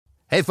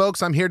Hey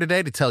folks, I'm here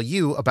today to tell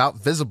you about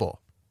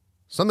Visible.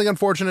 Something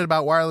unfortunate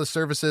about wireless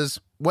services,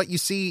 what you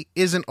see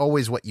isn't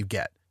always what you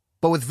get.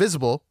 But with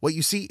Visible, what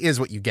you see is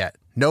what you get.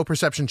 No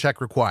perception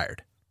check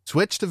required.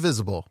 Switch to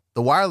Visible,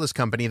 the wireless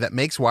company that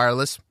makes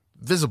wireless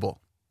visible.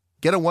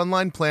 Get a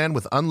one-line plan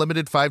with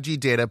unlimited 5G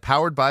data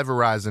powered by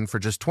Verizon for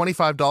just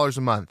 $25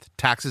 a month,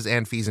 taxes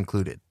and fees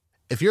included.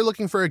 If you're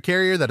looking for a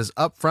carrier that is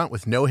upfront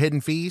with no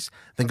hidden fees,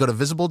 then go to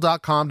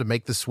Visible.com to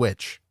make the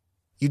switch.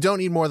 You don't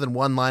need more than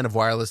one line of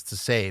wireless to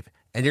save,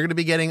 and you're going to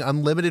be getting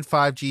unlimited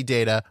 5G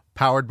data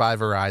powered by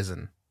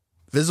Verizon.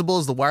 Visible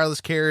is the wireless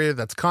carrier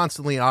that's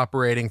constantly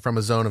operating from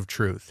a zone of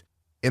truth.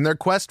 In their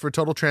quest for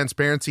total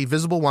transparency,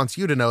 Visible wants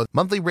you to know the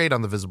monthly rate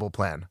on the Visible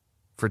plan.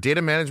 For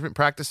data management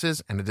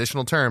practices and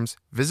additional terms,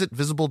 visit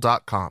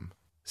Visible.com.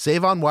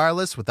 Save on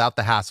wireless without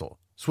the hassle.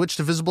 Switch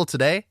to Visible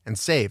today and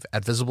save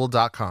at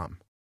Visible.com.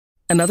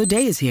 Another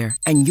day is here,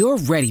 and you're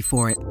ready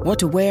for it. What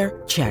to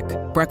wear? Check.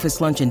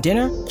 Breakfast, lunch, and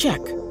dinner? Check.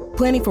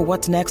 Planning for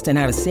what's next and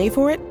how to save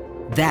for it?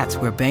 That's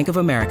where Bank of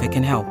America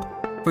can help.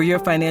 For your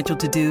financial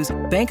to-dos,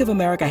 Bank of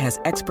America has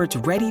experts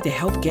ready to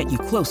help get you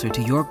closer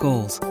to your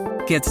goals.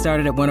 Get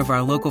started at one of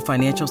our local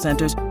financial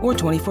centers or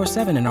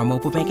 24/7 in our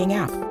mobile banking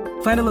app.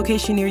 Find a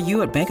location near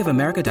you at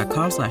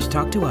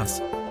bankofamerica.com/talktous.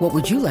 What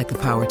would you like the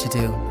power to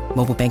do?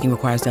 Mobile banking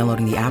requires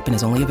downloading the app and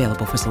is only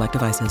available for select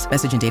devices.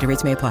 Message and data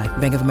rates may apply.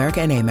 Bank of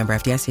America N.A., member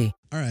FDIC.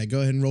 All right, go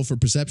ahead and roll for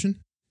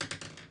perception.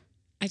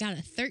 I got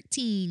a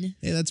 13.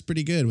 Hey, that's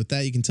pretty good. With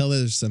that, you can tell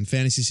there's some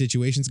fantasy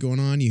situations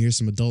going on. You hear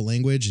some adult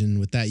language, and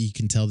with that, you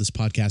can tell this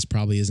podcast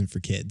probably isn't for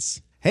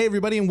kids. Hey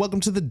everybody, and welcome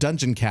to the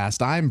Dungeon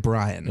Cast. I'm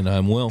Brian. And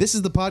I'm Will. This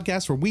is the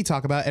podcast where we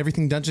talk about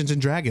everything Dungeons and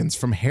Dragons,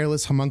 from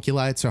hairless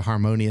homunculi to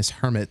harmonious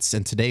hermits,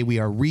 and today we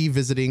are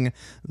revisiting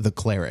the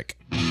Cleric.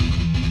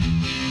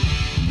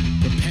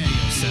 Prepare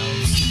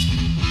yourselves.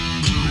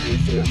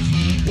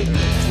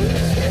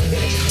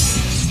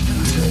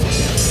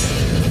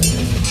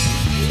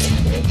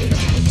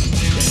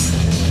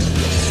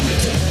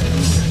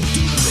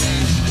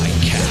 I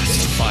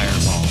cast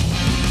Fireball.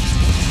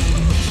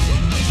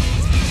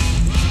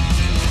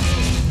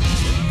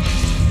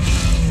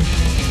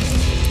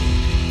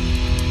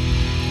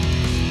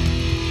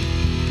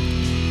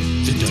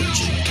 The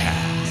Dungeon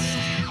Cast.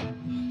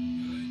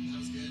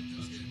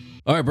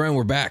 All right, Brian,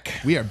 we're back.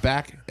 We are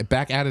back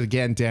at it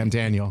again, Dan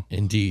Daniel.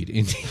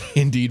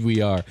 Indeed we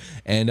are.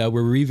 And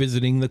we're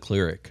revisiting the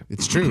Cleric.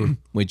 It's true.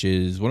 Which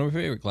is one of my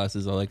favorite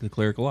classes. I like the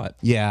Cleric a lot.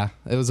 Yeah,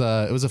 it was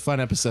a fun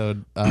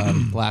episode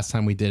last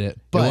time we did it.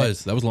 But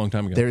That was a long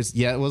time ago.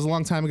 It was a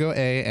long time ago,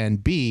 A,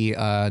 and B,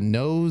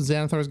 no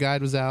Xanathar's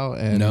Guide was out,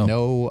 and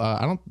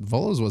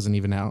Volo's wasn't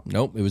even out.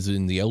 Nope, it was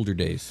in the Elder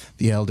Days.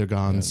 The Elder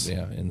Gons.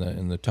 Yeah, in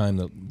the time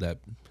that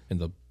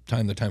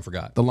time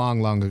forgot. The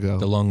long ago.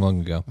 The long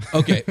ago.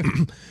 Okay,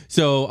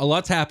 so a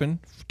lot's happened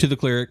to the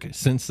Cleric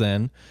since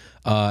then,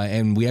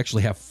 and we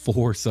actually have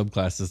 4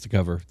 subclasses to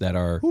cover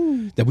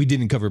that we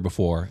didn't cover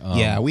before.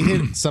 Yeah, we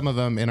hit some of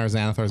them in our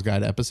Xanathar's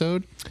Guide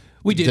episode.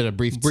 We did a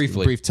brief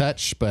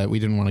touch, but we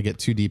didn't want to get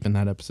too deep in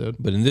that episode.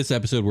 But in this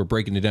episode, we're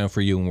breaking it down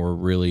for you, and we're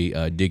really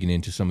digging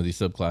into some of these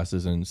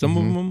subclasses, and some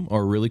of them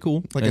are really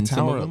cool. Like a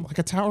tower of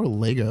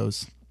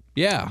Legos.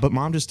 Yeah. But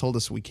Mom just told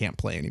us we can't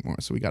play anymore,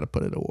 so we got to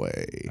put it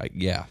away.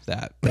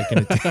 That.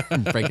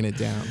 Breaking it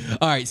down.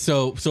 All right,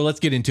 so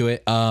let's get into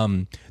it.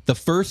 The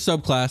first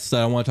subclass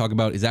that I want to talk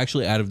about is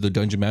actually out of the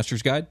Dungeon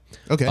Master's Guide.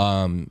 Okay.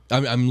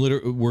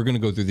 We're going to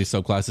go through these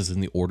subclasses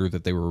in the order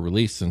that they were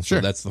released, and so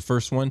that's the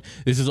first one.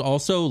 This is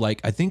also I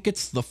think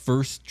it's the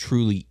first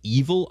truly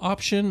evil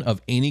option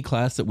of any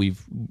class that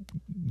we've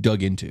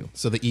dug into.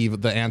 So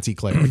the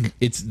anti-cleric.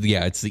 It's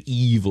the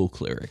evil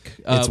cleric.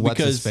 It's what's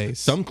because his face.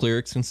 Some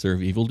clerics can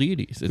serve evil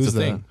deities. It's a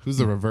thing. Who's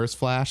the Reverse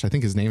Flash? I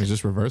think his name is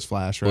just Reverse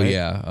Flash, right? Oh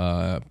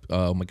yeah.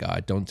 Oh my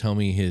God! Don't tell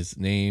me his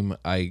name.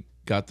 I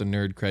got the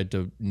nerd cred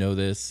to know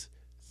this.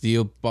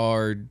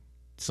 Theobald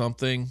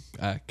something.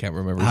 I can't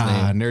remember his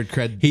name. Nerd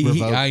cred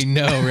revoked. I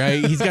know,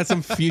 right? He's got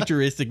some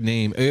futuristic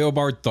name.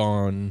 Eobard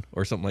Thon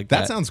or something like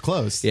that. That sounds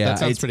close. Yeah, that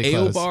sounds pretty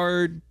close.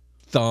 Eobard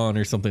Thon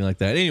or something like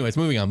that. Anyways,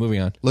 moving on.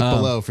 Look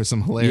below for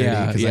some hilarity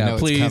because I know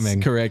please it's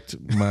coming. Correct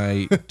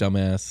my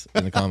dumbass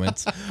in the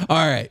comments.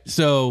 All right,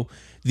 so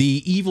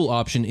the evil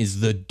option is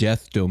the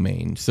death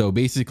domain. So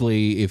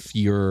basically, if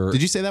you're...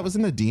 Did you say that was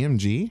in the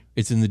DMG?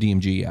 It's in the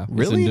DMG, yeah.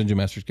 Really? It's in Dungeon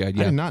Master's Guide,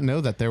 yeah. I did not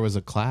know that there was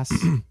a class.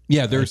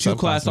 Yeah, there are 2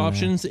 class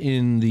options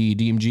in the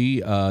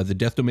DMG, the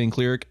Death Domain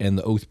Cleric and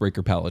the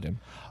Oathbreaker Paladin.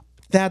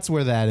 That's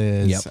where that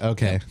is. Yep.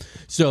 Okay. Yep.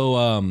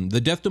 So the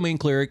Death Domain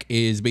Cleric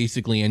is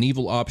basically an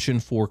evil option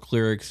for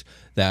clerics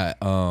that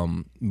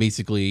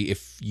basically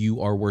if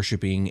you are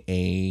worshiping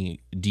a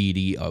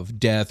deity of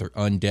death or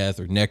undeath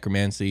or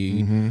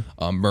necromancy,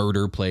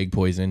 murder, plague,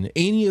 poison,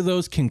 any of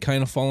those can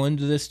kind of fall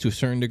into this to a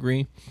certain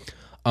degree.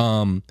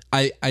 I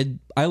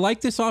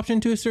like this option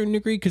to a certain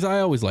degree because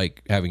I always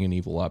like having an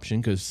evil option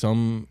because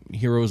some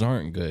heroes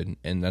aren't good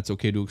and that's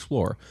okay to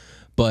explore.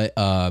 But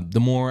the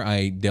more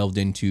I delved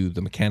into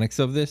the mechanics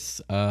of this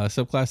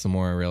subclass, the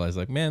more I realized,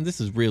 like, man, this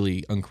is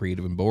really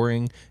uncreative and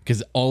boring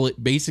because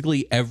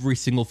basically every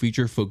single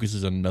feature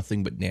focuses on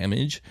nothing but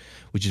damage,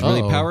 which is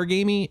really power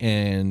gamey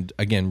and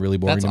again really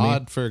boring. That's to me.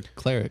 odd for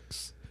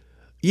clerics.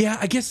 Yeah,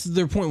 I guess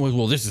their point was,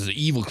 well, this is an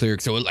evil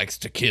cleric, so it likes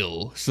to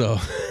kill. So,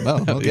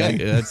 Oh, okay.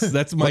 yeah,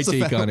 that's my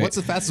take on it. What's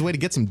the fastest way to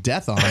get some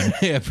death on?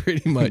 Yeah,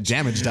 pretty much.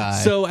 Damage die.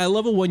 So at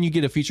level 1, you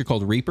get a feature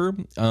called Reaper.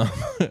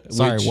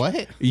 Sorry, which-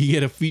 what? You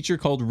get a feature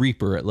called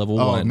Reaper at level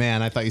 1. Oh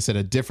man, I thought you said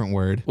a different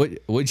word.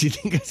 What'd you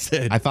think I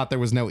said? I thought there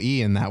was no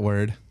E in that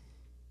word.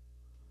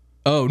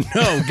 Oh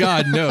no,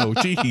 God, no!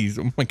 Jeez,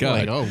 oh my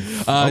God! Like,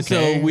 oh, So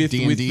okay. with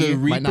D&D, the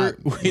might Reaper,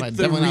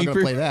 definitely not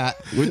gonna play that.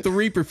 with the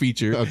Reaper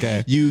feature,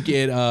 Okay. you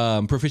get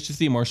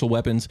proficiency in martial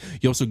weapons.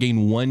 You also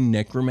gain 1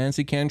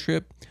 necromancy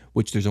cantrip,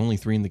 which there's only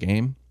 3 in the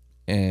game,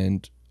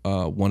 and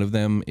one of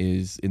them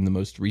is in the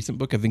most recent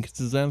book. I think it's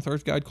the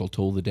Xanathar's Guide called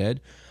Toll the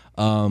Dead.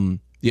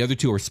 The other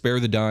 2 are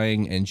Spare the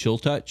Dying and Chill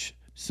Touch.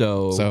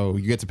 So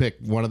you get to pick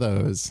one of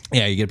those.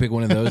 yeah, you get to pick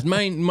one of those.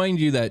 Mind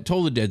you that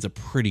Toll the Dead's a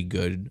pretty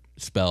good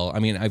spell. I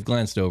mean, I've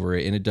glanced over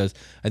it, and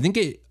I think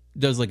it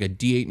does like a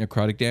D8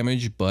 necrotic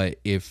damage, but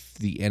if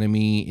the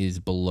enemy is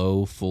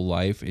below full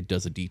life, it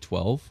does a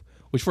D12,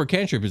 which for a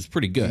cantrip is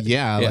pretty good.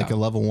 Yeah, like a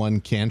level 1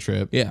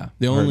 cantrip. Yeah.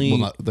 They're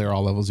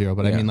all level 0,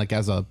 but I mean like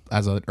as an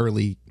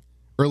early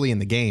in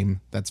the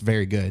game, that's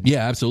very good.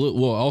 Yeah,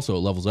 absolutely. Well, also it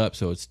levels up,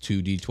 so it's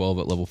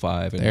 2d12 at level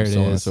 5 and There it so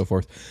on and is. so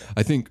forth.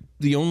 I think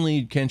the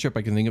only cantrip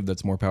I can think of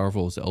that's more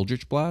powerful is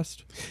Eldritch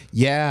Blast.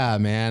 Yeah,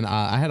 man.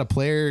 I had a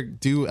player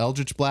do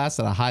Eldritch Blast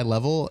at a high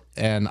level,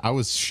 and I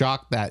was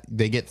shocked that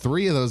they get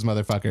 3 of those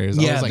motherfuckers.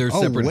 I Yeah, was like, they're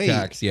oh, separate wait.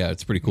 attacks. Yeah,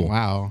 it's pretty cool.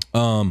 Wow.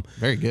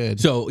 Very good.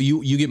 So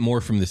you get more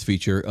from this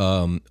feature.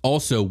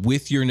 Also,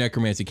 with your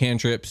necromancy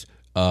cantrips,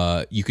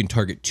 you can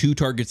target 2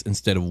 targets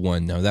instead of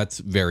 1. Now that's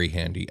very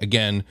handy.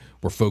 Again,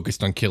 we're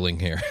focused on killing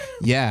here.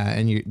 Yeah,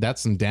 and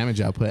that's some damage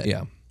output.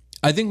 Yeah.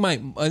 I think my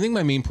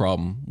main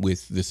problem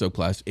with this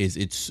subclass is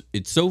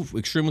it's so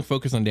extremely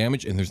focused on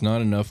damage, and there's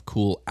not enough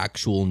cool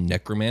actual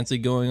necromancy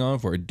going on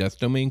for a death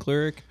domain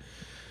cleric.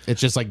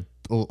 It's just like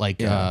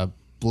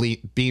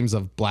beams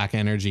of black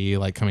energy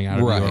like coming out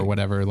of Right. you or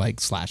whatever, like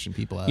slashing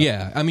people up.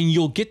 Yeah, I mean,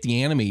 you'll get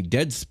the animate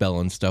dead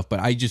spell and stuff, but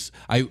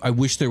I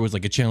wish there was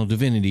like a channel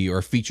divinity or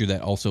a feature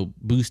that also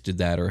boosted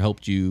that or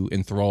helped you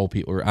enthrall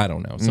people, or I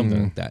don't know,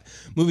 something like that.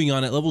 Moving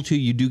on, at level 2,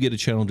 you do get a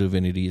channel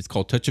divinity. It's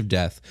called Touch of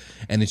Death,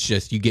 and it's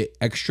just you get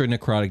extra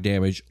necrotic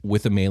damage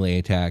with a melee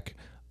attack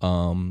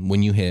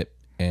when you hit,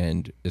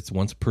 and it's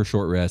once per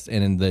short rest,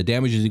 and then the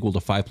damage is equal to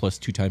 5 plus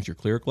 2 times your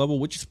cleric level,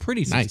 which is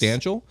pretty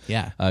substantial.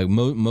 Yeah.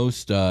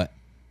 Most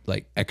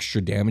like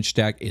extra damage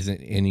stack isn't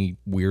any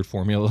weird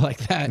formula like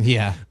that.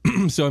 Yeah.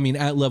 So I mean,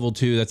 at level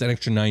 2, that's an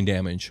extra 9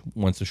 damage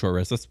once a short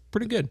rest. That's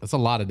pretty good. That's a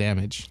lot of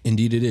damage.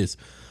 Indeed, it is.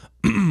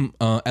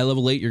 At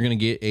level 8, you're going to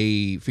get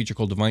a feature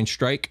called Divine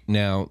Strike.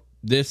 Now,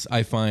 this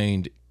I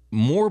find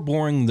more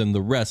boring than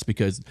the rest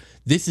because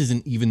this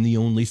isn't even the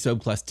only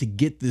subclass to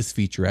get this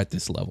feature at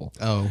this level.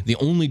 Oh. The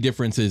only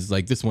difference is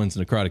like this one's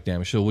necrotic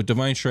damage. So with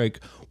Divine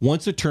Strike,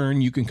 once a turn,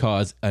 you can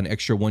cause an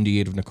extra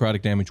 1d8 of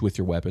necrotic damage with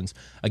your weapons.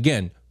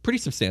 Again, pretty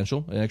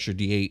substantial, an extra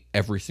d8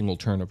 every single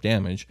turn of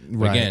damage. But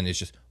Right. again, it's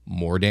just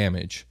more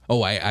damage.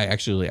 Oh, I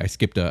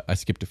skipped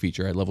a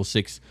feature. At level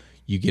 6,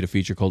 you get a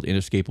feature called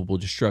Inescapable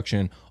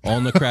Destruction.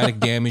 All necrotic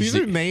damage. These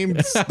are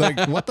names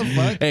like what the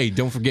fuck? Hey,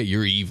 don't forget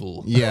you're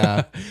evil.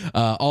 Yeah.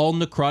 All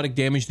necrotic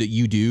damage that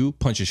you do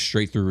punches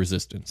straight through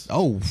resistance.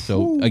 Oh.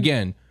 So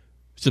again,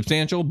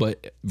 substantial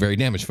but very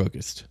damage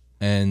focused.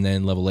 And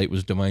then level 8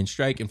 was Divine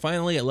Strike. And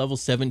finally at level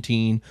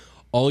 17,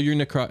 all your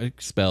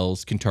necrotic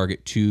spells can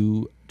target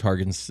 2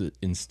 targets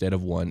instead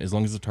of 1, as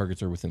long as the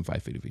targets are within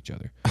 5 feet of each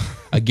other.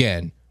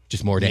 Again,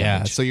 just more damage.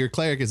 Yeah. So your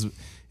cleric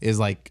is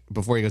like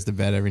before he goes to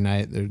bed every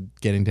night, they're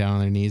getting down on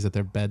their knees at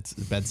their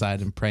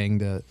bedside and praying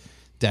to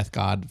Death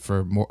God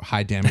for more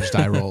high damage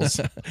die rolls.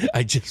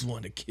 I just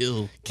want to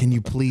kill. Can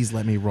you please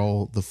let me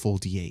roll the full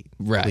D8?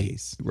 Right,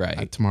 Please.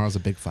 right. Tomorrow's a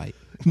big fight.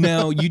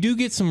 Now, you do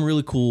get some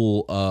really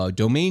cool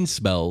domain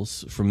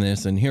spells from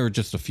this, and here are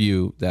just a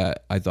few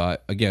that I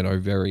thought, again, are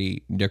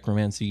very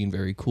necromancy and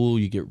very cool.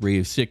 You get Ray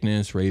of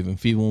Sickness, Ray of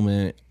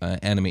Enfeeblement,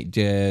 Animate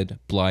Dead,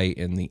 Blight,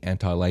 and the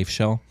Anti-Life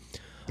Shell.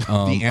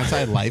 The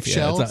anti-life Yeah,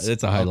 shells?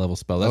 it's a high-level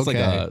spell. That's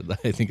Okay.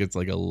 I think it's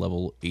like a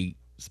level 8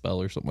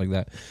 spell or something like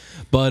that.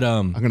 But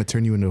I'm going to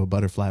turn you into a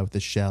butterfly with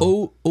this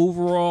shell.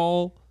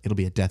 overall... It'll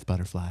be a death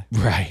butterfly.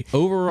 Right.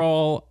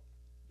 Overall,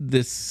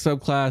 this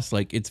subclass,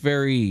 like, it's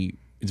very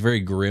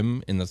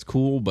grim, and that's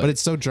cool, but But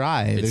it's so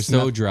dry. it's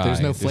There's dry.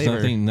 There's no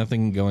flavor.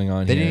 Nothing going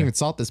on They here. didn't even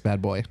salt this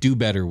bad boy. Do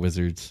better,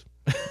 wizards.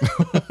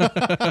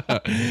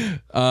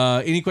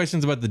 Any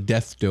questions about the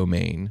death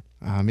domain?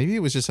 Maybe it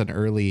was just an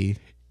early.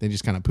 They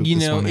just kind of pooped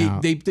this one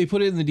out. they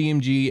put it in the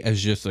DMG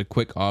as just a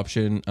quick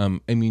option.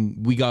 I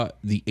mean, we got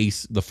the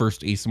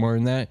first ASMR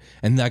in that,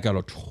 and that got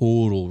a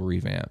total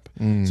revamp.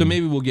 So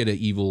maybe we'll get an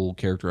evil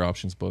character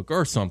options book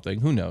or something.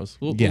 Who knows?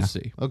 We'll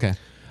see. Okay.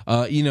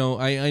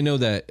 I know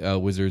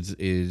that Wizards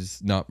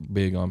is not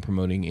big on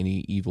promoting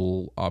any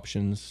evil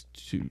options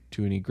to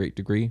any great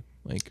degree.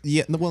 Like,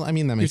 Yeah, well, I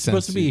mean, that you're makes sense.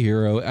 supposed to be a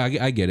hero.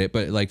 I get it,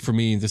 but like for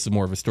me, this is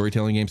more of a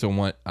storytelling game. So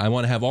I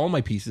want to have all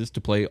my pieces to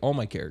play all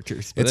my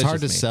characters. But It's that's hard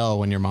to just me. sell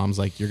when your mom's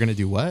like, "You're gonna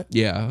do what?"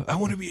 Yeah, I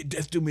want to be a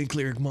Death Domain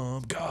Cleric,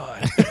 Mom.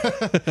 God,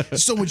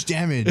 So much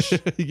damage.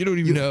 you don't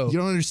even know. You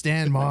don't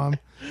understand, Mom.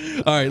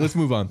 All right, let's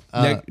move on. Go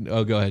ahead.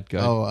 Go ahead.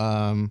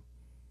 Oh,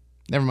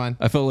 never mind.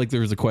 I felt like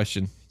there was a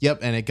question. Yep,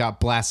 and it got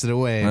blasted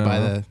away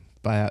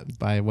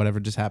by whatever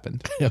just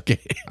happened. Okay.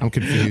 I'm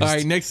confused. All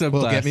right, next subclass.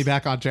 Well, get me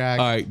back on track.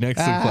 All right, next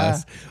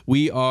subclass.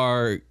 We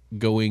are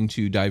going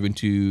to dive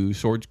into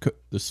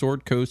the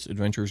Sword Coast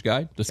Adventurer's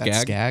Guide, the That's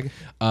SCAG. Skag.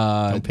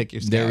 Don't pick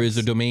your There is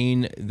a Skags.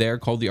 domain there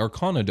called the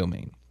Arcana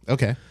domain,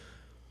 Okay.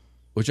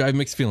 which I have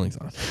mixed feelings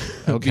on.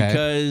 Okay.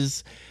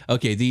 Because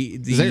the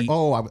Is there,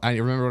 I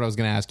remember what I was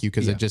going to ask you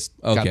because it just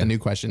got Okay. the new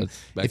question. Let's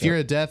back If you're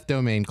up. a death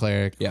domain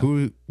cleric, Yeah.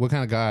 what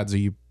kind of gods are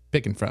you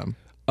picking from?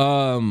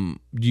 do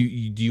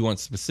you want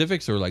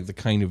specifics or like the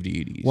kind of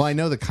deities? Well, I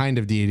know the kind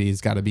of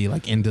deity's got to be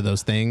like into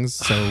those things.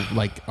 So,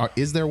 like,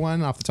 is there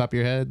one off the top of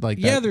your head? Like,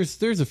 Yeah, that?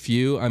 there's a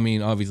few. I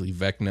mean, obviously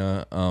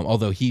Vecna,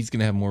 although he's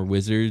gonna have more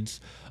wizards.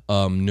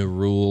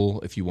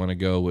 Nerul, if you want to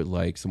go with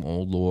like some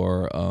old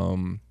lore.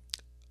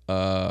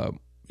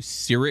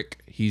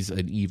 Cleric, he's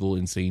an evil,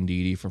 insane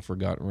deity from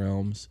Forgotten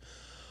Realms.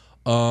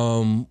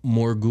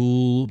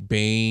 Morgul,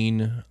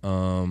 Bane.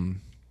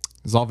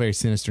 It's all very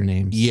sinister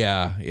names.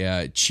 Yeah.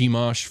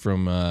 Chemosh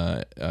from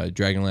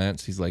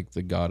Dragonlance. He's like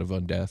the god of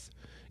undeath.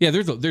 Yeah,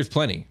 there's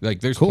plenty. Like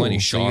there's Cool. plenty.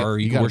 So Shar,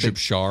 you you can gotta worship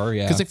pick- Shar.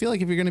 Yeah, Because I feel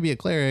like if you're going to be a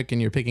cleric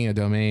and you're picking a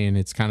domain,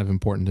 it's kind of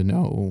important to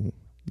know,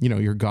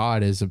 your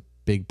god is a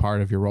big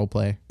part of your role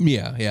play.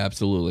 Yeah,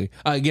 absolutely.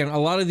 Again, a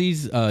lot of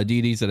these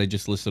deities that I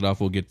just listed off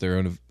will get their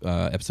own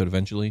episode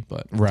eventually.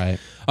 But Right.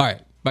 all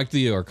right, back to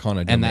the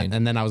Arcana And domain.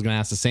 and then I was going to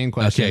ask the same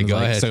question. Okay, go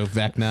like, ahead. So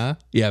Vecna,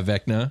 Yeah,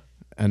 Vecna.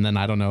 and then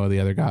I don't know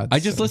the other gods. I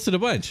just so. listed a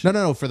bunch.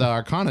 No, for the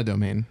Arcana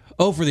domain.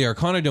 Oh, for the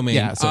Arcana domain.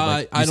 Yeah, so,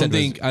 like, I you don't said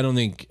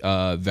think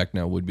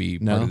Vecna would be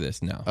part No? of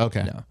this. No.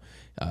 Okay.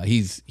 No.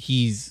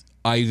 He's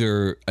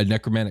either a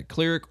necromantic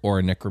cleric or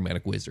a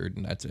necromantic wizard,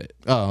 and that's it.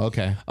 Oh,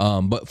 okay.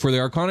 But for the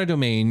Arcana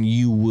domain,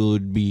 you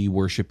would be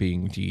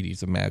worshiping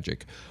deities of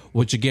magic,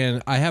 which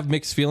again, I have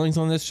mixed feelings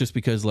on this just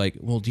because, like,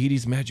 well,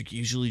 deities of magic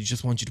usually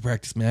just want you to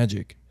practice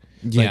magic.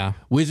 Like, Yeah.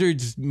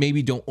 wizards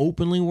maybe don't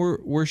openly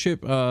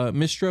worship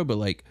Mistra, but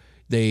like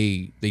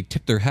they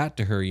tip their hat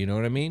to her. You know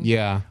what I mean?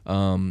 Yeah.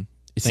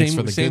 Thanks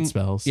for the good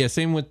spells. Yeah,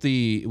 same with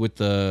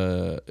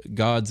the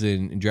gods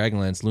in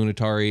Dragonlance,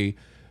 Lunatari,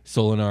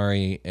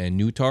 Solinari, and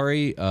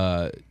Nutari.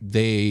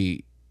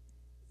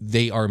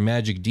 They are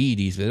magic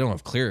deities. They don't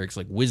have clerics.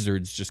 Like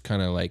wizards, just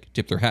kind of like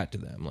tip their hat to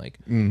them, like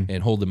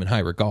and hold them in high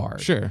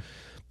regard. Sure.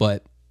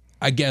 But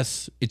I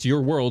guess it's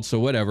your world, so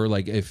whatever.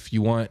 Like if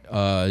you want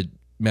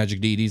magic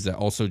deities that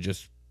also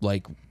just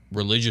like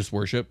religious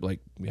worship, like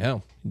yeah,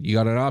 you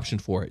got an option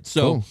for it.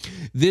 So Cool.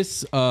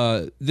 this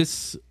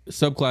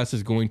subclass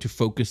is going to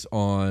focus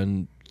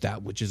on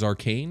that which is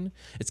arcane.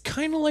 It's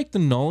kind of like the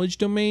knowledge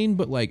domain,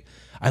 but like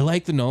I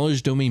like the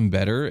knowledge domain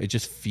better. It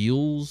just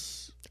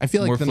feels I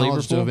feel like more the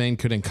knowledge flavorful. domain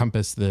could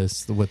encompass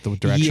this with the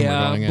direction we're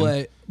going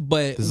in.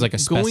 but This is like a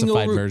going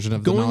specified version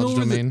of the going knowledge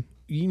over domain?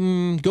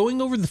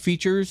 Going over the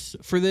features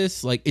for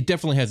this, like it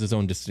definitely has its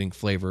own distinct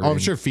flavor. Oh, I'm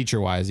and- sure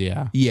feature-wise,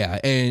 yeah. Yeah,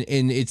 and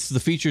it's the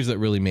features that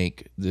really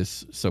make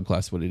this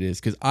subclass what it is.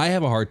 Because I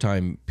have a hard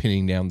time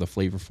pinning down the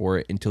flavor for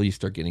it until you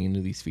start getting into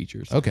these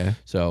features. Okay.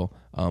 So,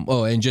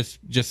 and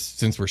just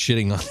since we're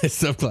shitting on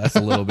this subclass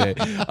a little bit,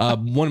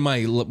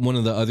 one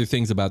of the other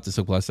things about the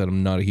subclass that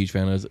I'm not a huge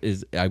fan of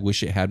is I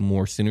wish it had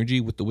more synergy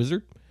with the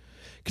wizard.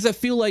 Because I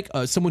feel like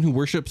someone who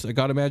worships a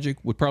god of magic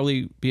would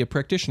probably be a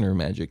practitioner of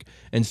magic.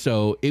 And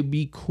so it'd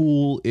be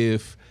cool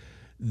if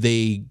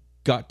they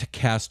got to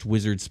cast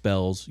wizard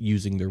spells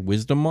using their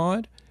wisdom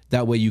mod.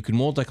 That way you can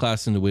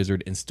multi-class into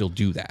wizard and still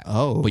do that.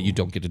 Oh. But you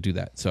don't get to do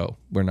that. So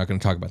we're not going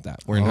to talk about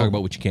that. We're going to talk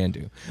about what you can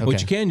do. What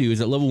Okay. you can do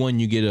is at level 1,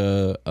 you get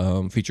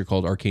a feature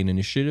called Arcane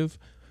Initiative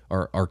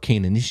or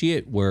Arcane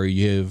Initiate, where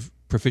you have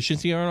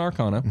proficiency on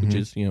Arcana, which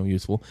is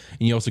useful,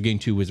 and you also gain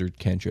 2 wizard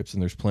cantrips,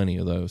 and there's plenty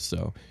of those,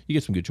 so you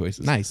get some good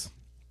choices. Nice.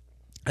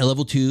 At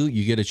level 2,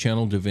 you get a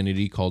channel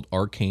divinity called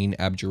Arcane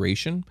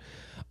Abjuration.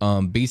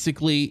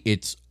 Basically,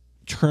 it's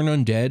turn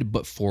undead,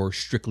 but for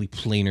strictly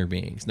planar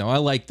beings. Now, I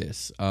like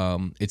this.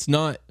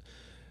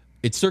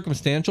 It's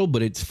circumstantial,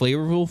 but it's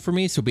flavorful for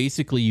me. So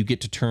basically, you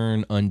get to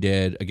turn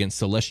undead against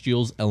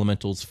celestials,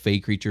 elementals, fey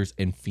creatures,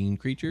 and fiend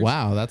creatures.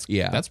 Wow, that's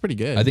pretty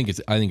good. I think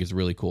it's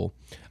really cool.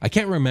 I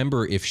can't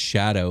remember if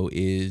shadow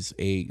is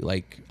a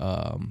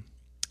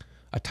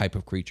type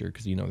of creature,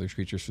 because there's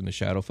creatures from the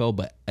Shadowfell,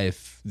 but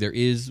if there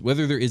is,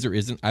 whether there is or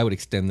isn't, I would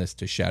extend this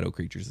to shadow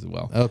creatures as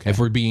well. Okay. If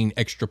we're being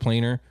extra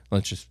planar,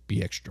 let's just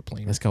be extra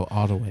planar. Let's go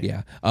all the way.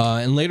 Yeah.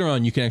 And later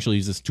on, you can actually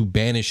use this to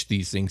banish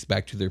these things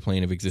back to their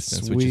plane of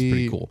existence, which is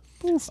pretty Sweet. cool.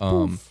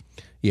 Poof.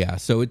 Yeah.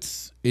 So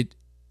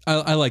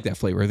I like that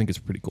flavor. I think it's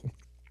pretty cool.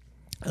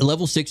 At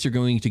level 6, you're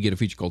going to get a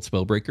feature called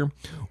Spellbreaker,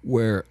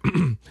 where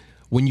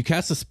When you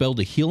cast a spell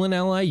to heal an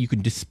ally, you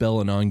can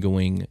dispel an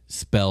ongoing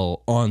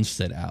spell on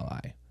said ally.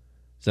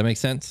 Does that make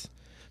sense?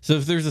 So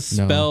if there's a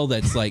spell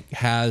that's like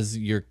has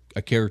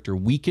a character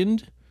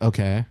weakened,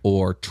 Okay.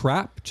 or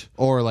trapped,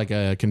 Or like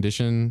a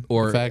condition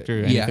or effect or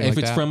anything if like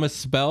it's that? from a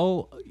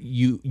spell,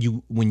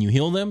 you when you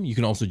heal them, you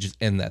can also just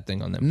end that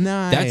thing on them.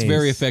 Nice. That's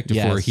very effective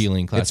for a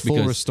healing class. It's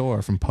full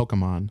restore from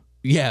Pokemon.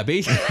 Yeah,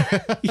 basically.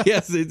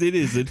 Yes, it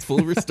is. It's full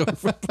restore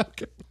from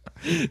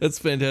Pokemon. That's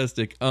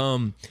fantastic.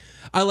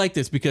 I like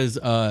this because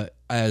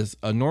as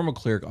a normal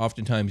cleric,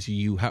 oftentimes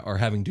you are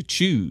having to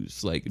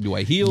choose. Like, do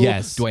I heal?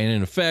 Yes. Do I end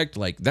an effect?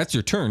 Like, that's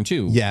your turn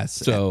too. Yes.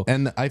 So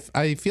and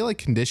I feel like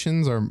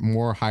conditions are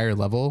more higher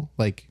level.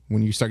 Like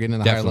when you start getting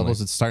into the higher Definitely.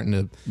 levels, it's starting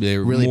to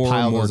They're really more and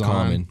pile more those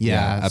common. on.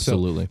 Yeah, so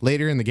absolutely.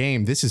 later in the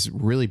game, this is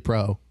really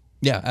pro.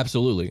 yeah,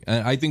 absolutely.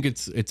 And I think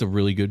it's a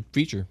really good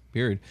feature.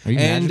 Period. Are you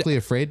And magically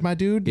afraid, my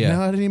dude? Yeah.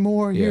 Not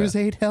anymore. Yeah. Here's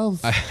 8 health.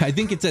 I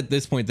think it's at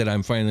this point that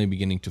I'm finally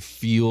beginning to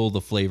feel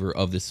the flavor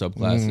of this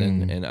subclass,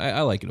 and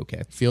I like it.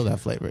 Okay. Feel that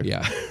flavor.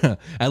 Yeah.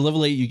 At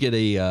level 8, you get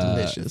a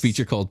Delicious.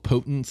 feature called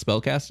Potent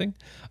Spellcasting,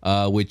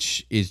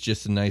 which is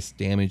just a nice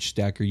damage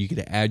stacker. You get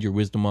to add your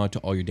Wisdom mod to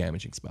all your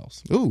damaging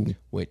spells, Ooh,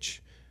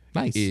 which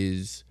nice.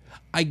 is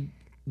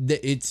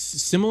it's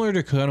similar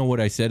to kind of what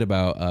I said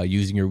about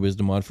using your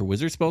Wisdom mod for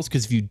wizard spells,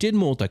 because if you did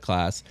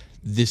multi-class,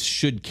 this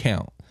should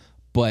count,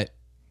 but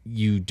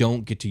you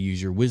don't get to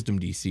use your Wisdom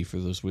DC for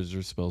those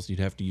wizard spells. You'd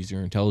have to use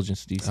your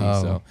Intelligence DC,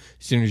 so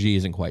synergy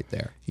isn't quite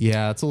there.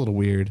 Yeah, it's a little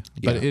weird,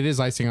 but Yeah. it is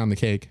icing on the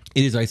cake.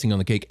 It is icing on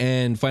the cake.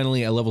 And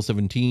finally, at level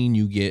 17,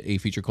 you get a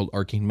feature called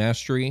Arcane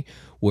Mastery,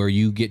 where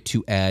you get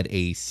to add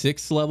a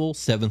 6th level,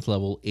 7th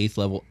level, 8th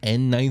level,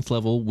 and 9th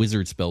level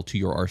wizard spell to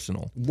your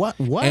arsenal. What?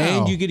 Wow.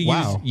 And you get to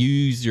wow.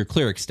 use your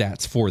cleric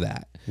stats for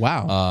that.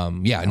 Wow.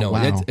 No,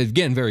 wow. that's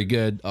again very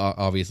good.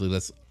 Obviously,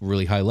 that's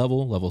really high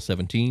level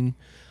 17.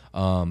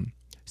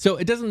 So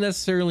it doesn't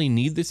necessarily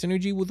need this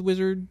synergy with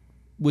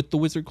the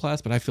wizard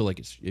class, but I feel like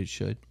it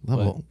should.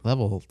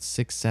 Level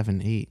 6,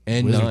 7, 8,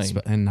 And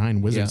wizard 9.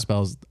 9 wizard Yeah.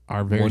 spells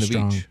are very One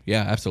strong. of each.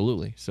 Yeah,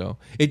 absolutely. So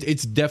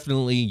it's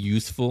definitely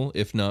useful,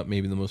 if not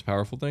maybe the most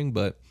powerful thing.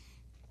 But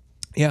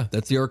yeah,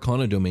 that's the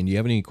Arcana domain. Do you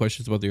have any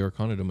questions about the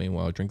Arcana domain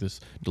while I drink this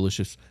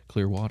delicious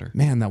clear water?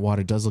 Man, that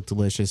water does look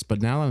delicious.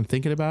 But now that I'm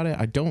thinking about it,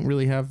 I don't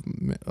really have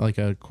like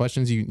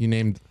questions you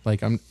named.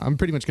 Like I'm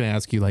pretty much going to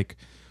ask you like,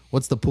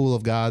 what's the pool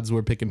of gods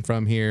we're picking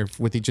from here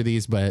with each of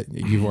these? But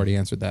you've already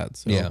answered that.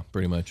 So. Yeah,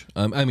 pretty much.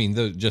 I mean,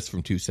 just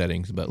from 2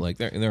 settings, but like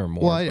there are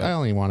more. Well, I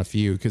only want a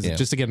few because Yeah.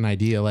 just to get an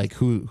idea, like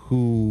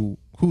who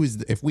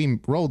is if we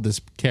rolled this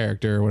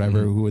character or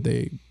whatever, who would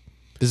they?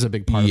 This is a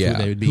big part of who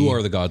they would be. Who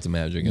are the gods of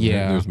magic? And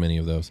there's many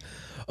of those.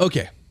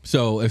 Okay,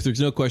 so if there's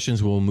no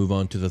questions, we'll move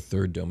on to the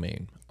third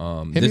domain.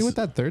 Hit me with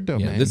that third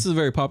domain. Yeah, this is a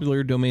very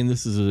popular domain.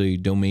 This is a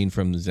domain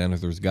from the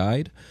Xanathar's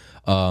Guide.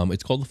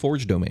 It's called the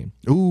Forge domain.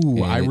 Ooh,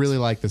 And I it's- really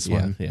like this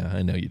one. Yeah,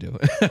 I know you do.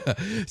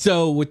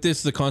 So with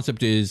this, the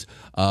concept is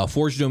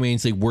Forge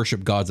domains, they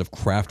worship gods of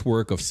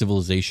craftwork, of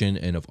civilization,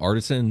 and of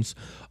artisans.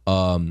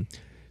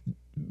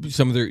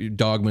 Some of their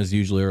dogmas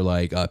usually are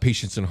like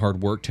patience and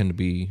hard work tend to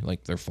be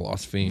like their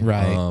philosophy.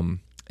 Right.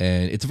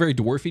 And it's a very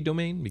dwarfy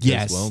domain because,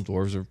 Yes. well,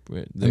 dwarves are...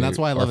 And that's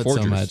why I love it so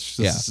forgers. much.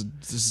 This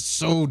is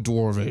so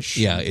dwarvish.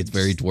 Yeah, it's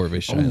very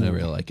dwarvish, and I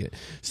really like it.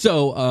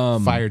 So,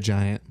 Fire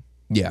giant.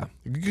 yeah.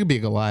 It could be a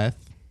Goliath.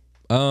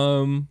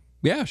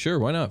 Yeah, sure.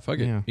 Why not? Fuck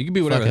it. Yeah. You can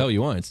be whatever Fuck the hell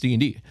you want. It's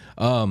D&D.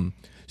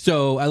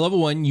 So at level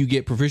 1, you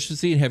get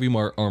proficiency in heavy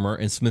armor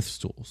and smith's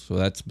tools. So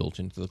that's built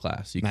into the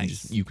class. You can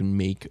Nice. you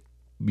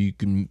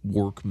can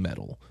work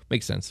metal.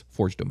 Makes sense.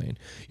 Forge domain.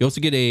 You also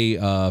get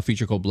a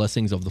feature called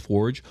Blessings of the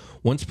Forge.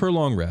 Once per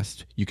long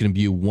rest, you can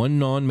imbue one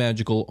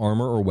non-magical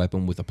armor or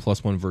weapon with a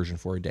 +1 version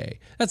for a day.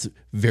 That's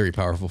very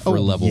powerful for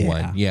a level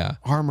 1. Yeah.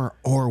 Armor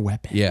or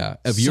weapon. Yeah.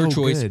 Of your So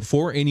choice good.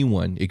 for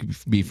anyone. It could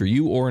be for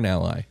you or an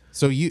ally.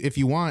 So if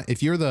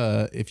you're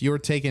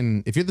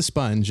the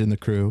sponge in the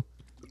crew,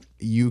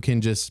 you can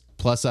just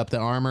plus up the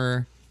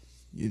armor,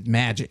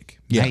 magic.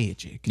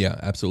 Yeah,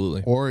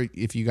 absolutely. Or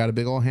if you got a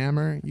big old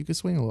hammer, you can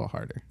swing a little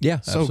harder. Yeah,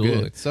 so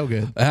absolutely. good, so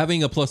good.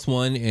 Having a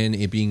 +1 and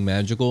it being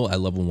magical at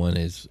level 1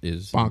 is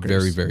Bonkers.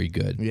 very, very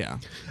good. Yeah.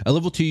 At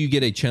level 2, you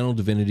get a channel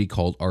divinity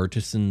called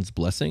Artisan's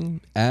Blessing.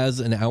 As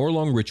an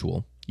hour-long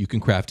ritual, you can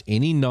craft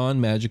any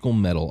non-magical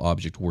metal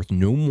object worth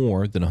no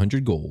more than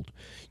 100 gold.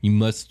 You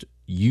must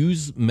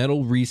use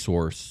metal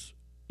resource.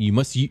 You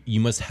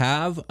must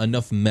have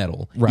enough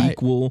metal Right.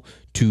 equal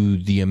to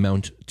the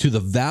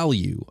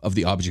value of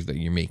the object that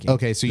you're making.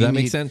 Okay, so Does that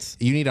make sense?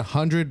 You need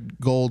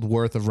 100 gold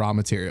worth of raw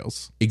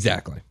materials.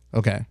 Exactly.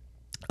 Okay.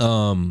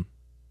 Okay.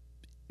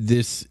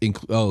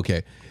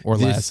 Or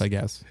This- less, I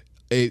guess.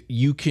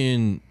 You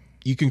can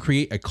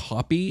create a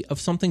copy of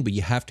something, but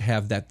you have to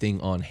have that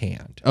thing on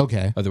hand.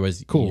 Okay.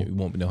 Otherwise, Cool. you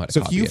won't know how to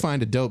So copy if you it.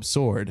 find a dope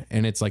sword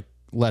and it's like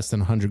less than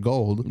 100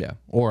 gold, Yeah.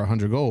 or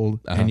 100 gold,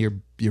 and you're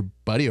your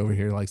buddy over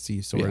here likes to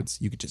use swords,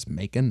 you could just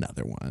make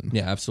another one.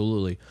 Yeah,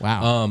 absolutely.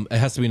 Wow. It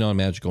has to be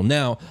non-magical.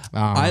 Now,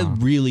 I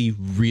really,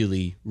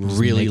 really,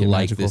 really make it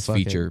like magical, this fuck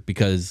feature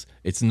because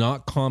it's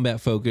not combat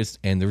focused,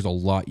 and there's a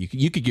lot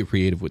you could get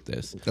creative with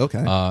this. Okay.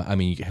 I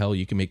mean, hell,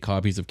 you can make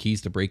copies of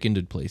keys to break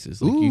into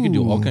places. Like, you can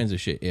do all kinds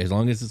of shit as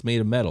long as it's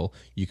made of metal.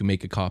 You can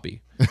make a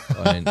copy.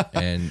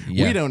 and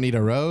yeah. We don't need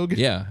a rogue.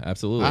 Yeah,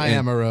 absolutely. I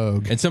am a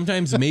rogue. And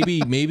sometimes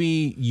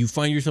maybe you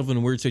find yourself in a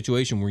weird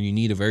situation where you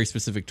need a very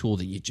specific tool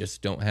that you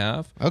just don't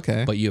have.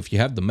 Okay. But if you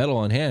have the metal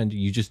on hand,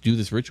 you just do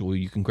this ritual.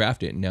 You can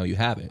craft it, and now you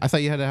have it. I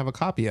thought you had to have a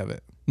copy of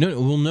it.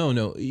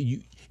 No.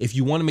 If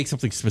you want to make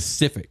something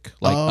specific,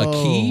 like a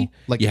key,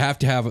 you have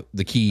to have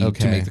the key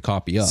to make the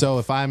copy up. So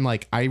if I'm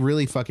like, I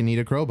really fucking need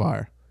a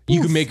crowbar.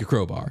 You can make a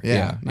crowbar.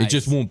 Yeah. Nice. It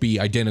just won't be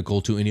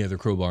identical to any other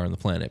crowbar on the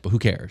planet, but who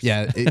cares?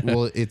 Yeah,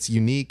 it's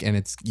unique,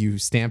 and you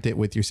stamped it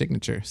with your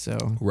signature. So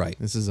Right.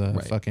 this is a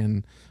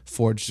fucking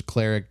forged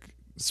cleric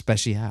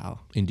special.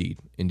 Indeed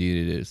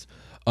it is.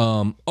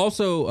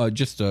 Also,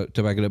 just to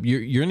back it up,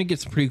 you're gonna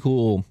get some pretty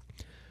cool.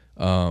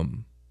 How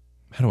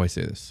do I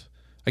say this?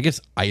 I guess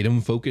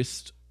item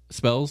focused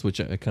spells, which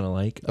I kind of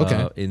like.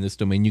 Okay. In this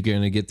domain, you're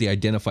going to get the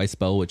identify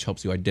spell, which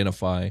helps you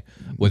identify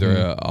whether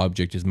an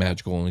object is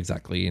magical and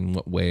exactly in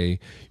what way.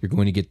 You're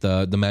going to get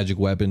the magic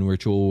weapon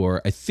ritual, or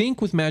I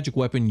think with magic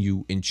weapon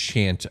you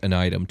enchant an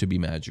item to be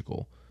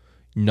magical,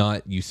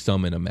 not you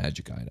summon a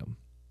magic item.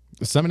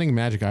 Summoning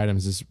magic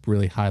items is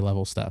really high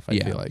level stuff. I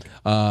feel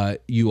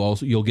like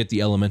you'll get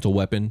the elemental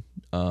weapon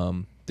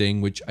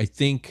thing, which I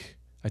think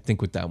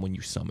with that one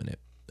you summon it.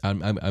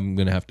 I'm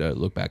gonna have to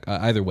look back.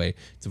 Either way,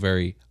 it's a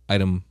very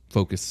item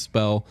focused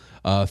spell.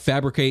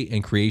 Fabricate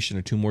and creation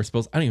are two more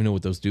spells. I don't even know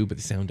what those do, but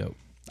they sound dope.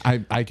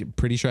 I'm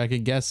pretty sure I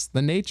could guess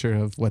the nature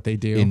of what they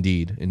do.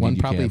 Indeed One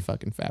you probably can.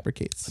 fucking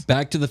fabricates.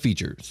 Back to the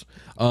features.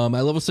 At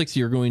level 6,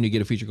 you're going to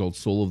get a feature called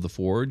Soul of the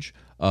Forge.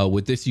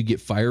 With this, you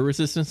get fire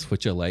resistance,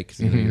 which I like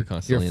because you're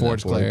constantly You're a in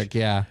that forge cleric,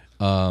 yeah.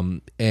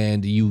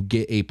 And you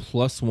get a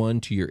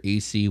 +1 to your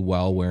AC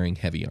while wearing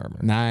heavy armor.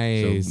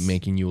 Nice. So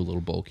making you a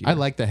little bulkier. I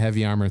like the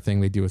heavy armor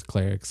thing they do with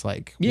clerics.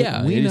 Like,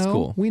 Yeah, we it know, is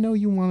cool. We know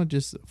you want to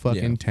just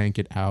fucking tank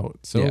it out.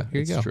 So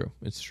here you go.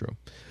 It's true.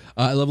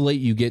 At level 8,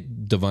 you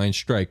get Divine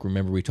Strike.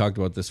 Remember, we talked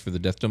about this for the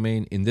Death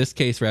Domain. In this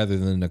case, rather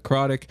than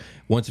Necrotic,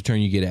 once a turn,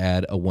 you get to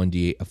add a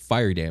 1d8 of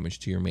fire damage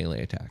to your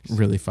melee attacks.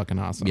 Really fucking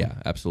awesome. Yeah,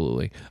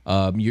 absolutely.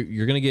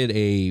 You're going to get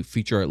a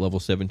feature at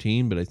level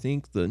 17, but I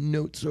think the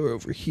notes are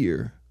over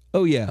here.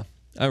 Oh, yeah.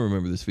 I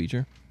remember this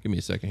feature. Give me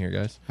a second here,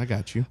 guys. I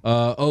got you.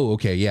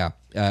 Okay, yeah.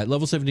 At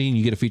level 17,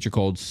 you get a feature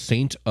called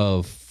Saint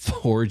of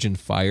Forge and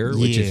Fire,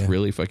 which is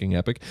really fucking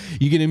epic.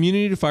 You get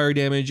immunity to fire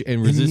damage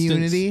and resistance.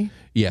 Immunity?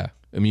 Yeah.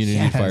 Immunity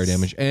to fire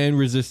damage and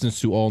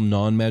resistance to all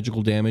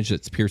non-magical damage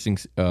that's piercing,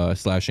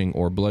 slashing,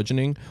 or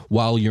bludgeoning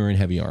while you're in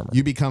heavy armor.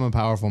 You become a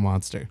powerful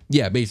monster.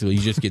 Yeah, basically,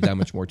 you just get that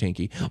much more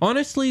tanky.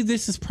 Honestly,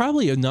 this is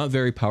probably a not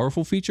very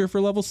powerful feature for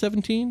level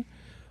 17.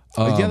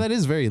 Yeah, that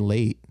is very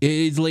late. It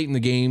is late in the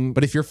game.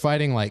 But if you're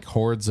fighting like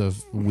hordes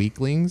of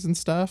weaklings and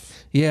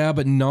stuff. Yeah,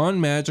 but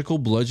non-magical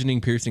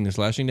bludgeoning, piercing, and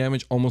slashing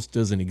damage almost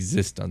doesn't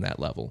exist on that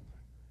level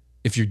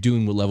if you're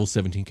doing what level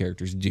 17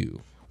 characters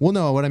do. Well,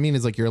 no, what I mean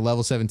is like you're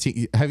level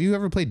 17. Have you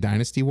ever played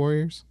Dynasty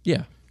Warriors?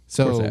 Yeah.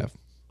 So of course I have.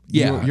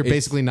 Yeah, you're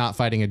basically not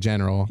fighting a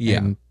general. Yeah.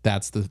 And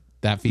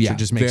that feature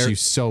just makes you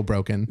so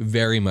broken.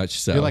 Very much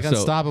so. You're like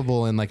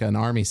unstoppable in like an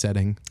army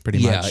setting,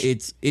 pretty much. Yeah,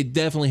 it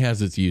definitely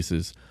has its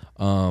uses.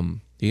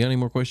 You got any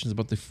more questions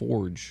about the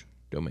Forge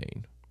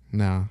domain?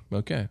 No.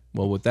 Okay.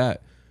 Well, with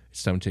that,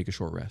 it's time to take a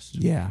short rest.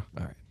 Yeah.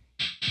 All right.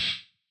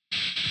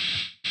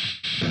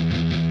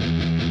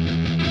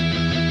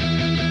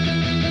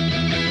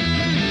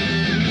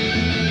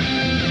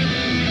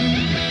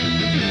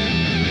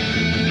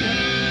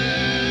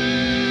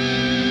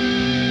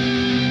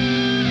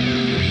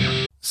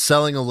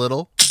 Selling a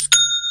little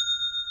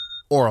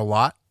or a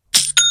lot?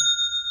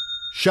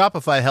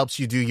 Shopify helps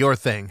you do your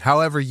thing,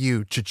 however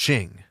you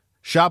cha-ching.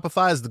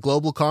 Shopify is the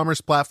global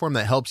commerce platform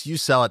that helps you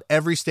sell at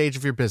every stage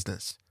of your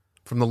business.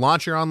 From the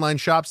launch your online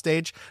shop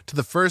stage to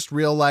the first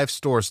real-life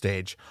store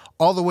stage,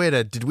 all the way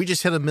to did we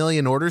just hit 1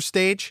 million orders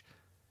stage?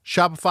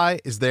 Shopify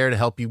is there to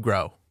help you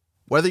grow.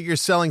 Whether you're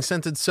selling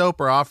scented soap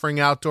or offering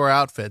outdoor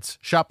outfits,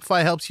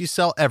 Shopify helps you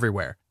sell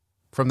everywhere.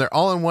 From their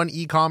all-in-one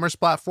e-commerce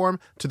platform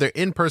to their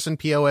in-person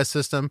POS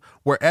system,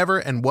 wherever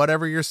and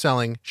whatever you're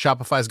selling,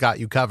 Shopify's got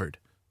you covered.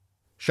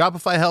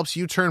 Shopify helps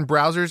you turn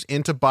browsers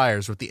into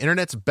buyers with the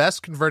internet's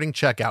best converting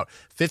checkout,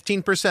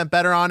 15%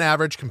 better on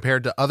average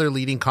compared to other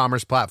leading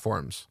commerce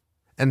platforms.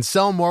 And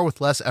sell more with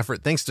less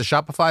effort thanks to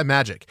Shopify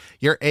Magic,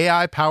 your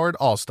AI-powered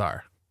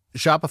all-star.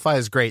 Shopify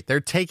is great.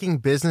 They're taking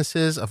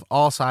businesses of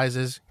all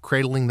sizes,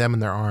 cradling them in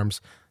their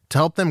arms, to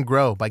help them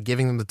grow by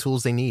giving them the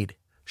tools they need.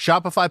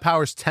 Shopify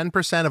powers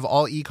 10% of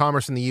all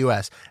e-commerce in the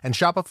U.S., and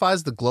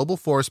Shopify's the global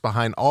force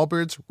behind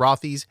Allbirds,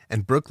 Rothy's,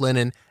 and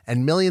Brooklinen,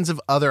 and millions of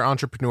other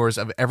entrepreneurs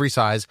of every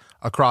size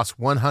across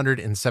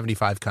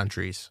 175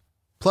 countries.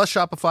 Plus,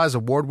 Shopify's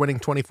award-winning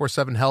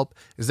 24/7 help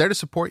is there to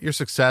support your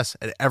success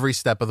at every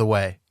step of the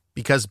way.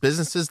 Because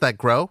businesses that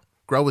grow,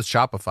 grow with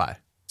Shopify.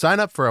 Sign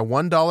up for a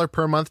 $1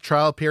 per month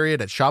trial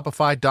period at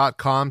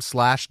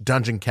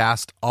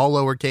shopify.com/dungeoncast, all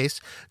lowercase.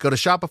 Go to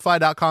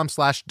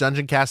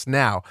shopify.com/dungeoncast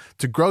now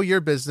to grow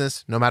your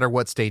business no matter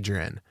what stage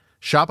you're in.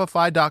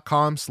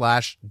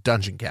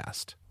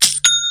 Shopify.com/dungeoncast.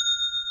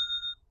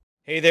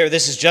 Hey there,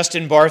 this is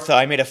Justin Bartha.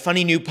 I made a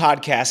funny new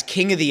podcast,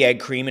 King of the Egg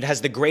Cream. It has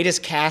the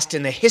greatest cast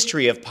in the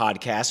history of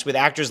podcasts with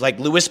actors like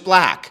Louis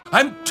Black,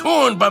 I'm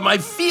torn by my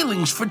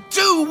feelings for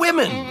two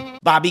women.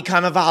 Bobby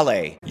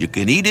Cannavale, You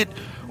can eat it,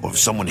 or if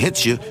someone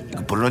hits you, you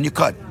can put it on your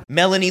cut.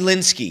 Melanie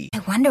Linsky, I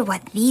wonder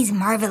what these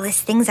marvelous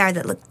things are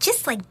that look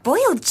just like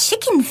boiled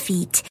chicken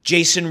feet.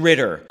 Jason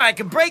Ritter, I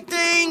can break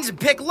things and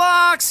pick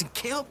locks and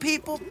kill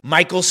people.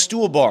 Michael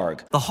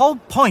Stuhlbarg, The whole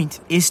point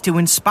is to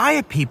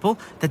inspire people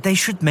that they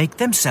should make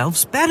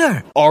themselves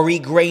better. Ari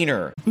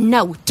Grainer,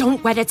 No,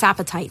 don't whet its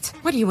appetite.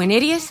 What are you, an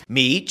idiot?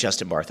 me,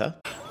 Justin Bartha,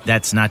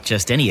 That's not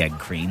just any egg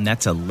cream,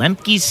 that's a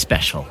Lemke's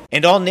special.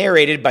 and all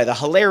narrated by the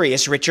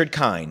hilarious Richard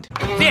Kind.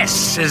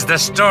 This is the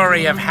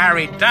story of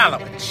Harry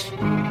Dalowitz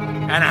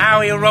and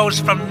how he rose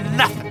from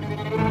nothing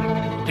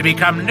to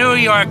become New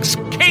York's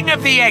King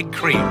of the Egg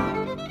Cream.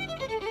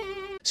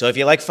 So if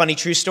you like funny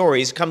true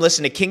stories, come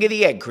listen to King of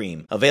the Egg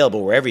Cream,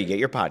 available wherever you get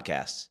your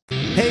podcasts.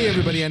 Hey,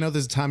 everybody. I know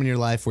there's a time in your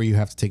life where you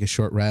have to take a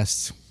short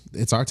rest.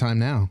 It's our time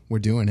now. We're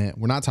doing it.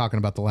 We're not talking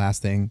about the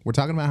last thing. We're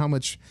talking about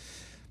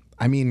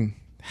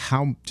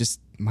how just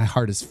my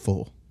heart is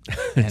full.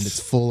 And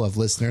it's full of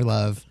listener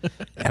love.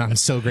 And I'm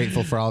so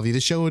grateful for all of you. The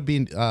show would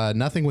be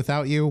nothing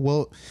without you.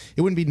 Well,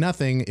 it wouldn't be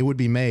nothing. It would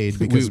be made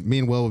because me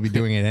and Will would be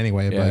doing it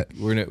anyway. Yeah,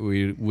 But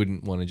we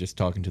wouldn't want to just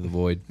talk into the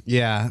void.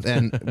 yeah,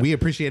 and we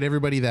appreciate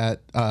everybody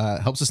that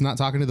helps us not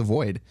talk into the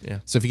void.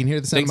 Yeah. So if you can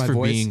hear the sound Thanks of my for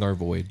voice, being our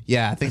void.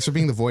 yeah, thanks for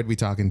being the void we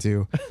talking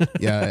to.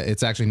 Yeah,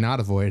 it's actually not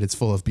a void. It's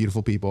full of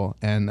beautiful people.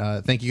 And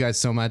thank you guys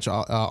so much.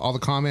 All the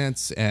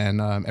comments and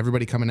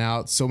everybody coming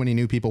out. So many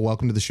new people.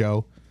 Welcome to the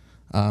show.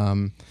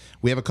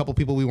 We have a couple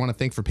people we want to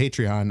thank for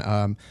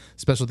Patreon.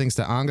 Special thanks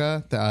to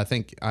Anga. I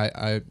think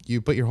you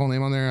put your whole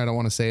name on there. I don't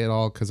want to say it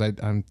all because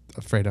I'm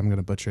afraid I'm going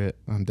to butcher it.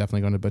 I'm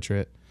definitely going to butcher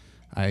it.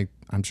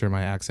 I'm sure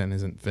my accent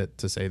isn't fit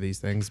to say these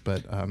things,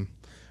 but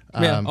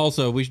Yeah.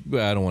 Also,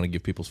 I don't want to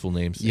give people's full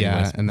names. yeah,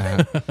 anyways. and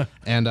that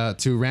and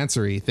to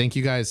Rancery, thank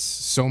you guys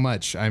so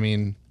much. I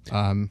mean,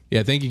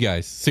 Yeah, thank you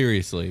guys.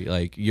 Seriously,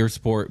 like your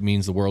support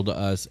means the world to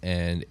us,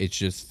 and it's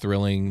just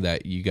thrilling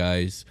that you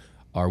guys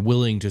are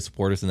willing to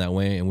support us in that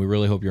way. And we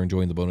really hope you're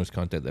enjoying the bonus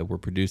content that we're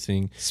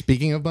producing.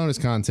 speaking of bonus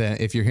content,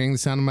 if you're hearing the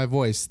sound of my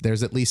voice,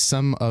 there's at least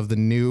some of the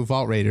new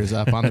Vault Raiders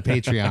up on the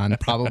Patreon.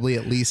 Probably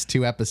at least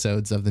 2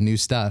 episodes of the new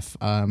stuff.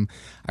 I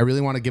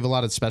really want to give a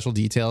lot of special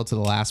detail to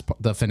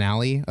the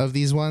finale of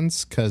these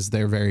ones because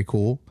they're very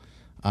cool.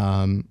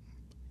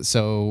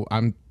 So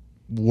I'm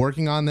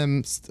working on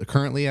them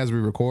currently as we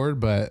record,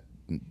 but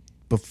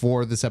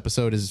before this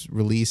episode is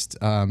released,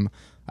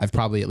 I've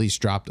probably at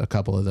least dropped a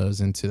couple of those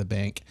into the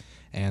bank,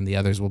 and the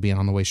others will be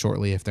on the way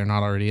shortly if they're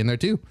not already in there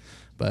too.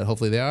 But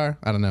hopefully they are.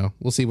 I don't know.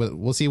 We'll see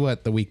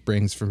what the week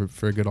brings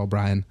for good old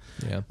Brian.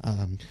 Yeah.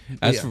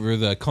 As for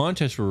the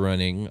contest we're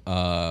running,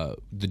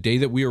 the day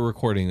that we are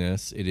recording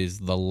this, it is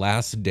the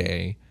last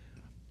day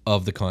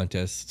of the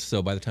contest.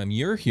 So by the time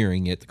you're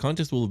hearing it, the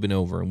contest will have been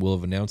over, and we'll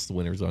have announced the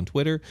winners on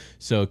Twitter.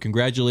 So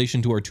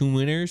congratulations to our 2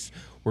 winners.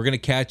 We're gonna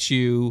catch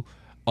you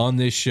on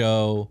this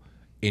show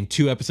in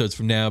 2 episodes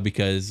from now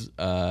because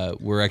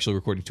we're actually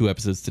recording 2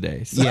 episodes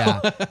today. So.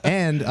 Yeah.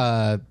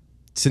 And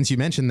since you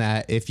mentioned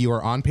that, if you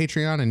are on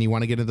Patreon and you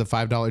want to get into the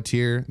 $5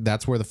 tier,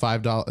 that's where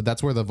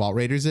the Vault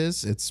Raiders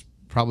is. It's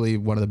probably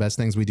one of the best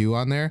things we do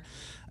on there.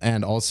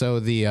 And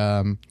also the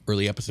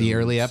early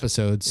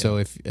episodes. Yeah. So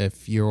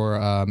if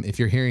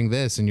you're hearing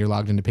this and you're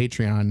logged into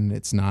Patreon,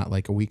 it's not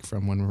like a week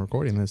from when we're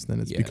recording this,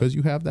 then it's because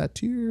you have that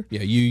tier.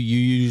 Yeah, you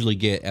usually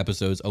get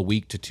episodes a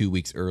week to 2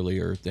 weeks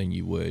earlier than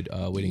you would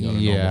waiting on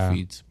our normal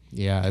feeds.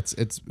 Yeah,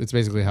 it's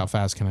basically how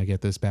fast can I get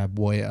this bad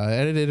boy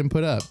edited and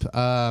put up.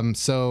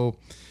 So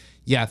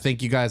yeah,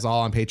 thank you guys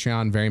all on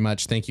Patreon very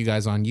much. Thank you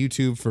guys on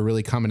YouTube for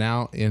really coming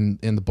out in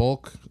the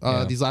bulk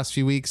these last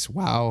few weeks.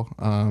 Wow,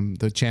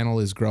 the channel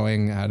is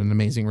growing at an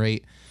amazing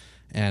rate,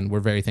 and we're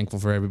very thankful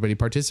for everybody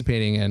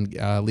participating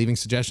and leaving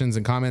suggestions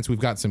and comments. We've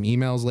got some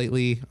emails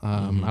lately.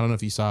 I don't know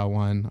if you saw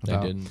one.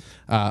 I didn't.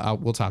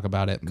 We'll talk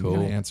about it. Cool.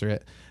 And answer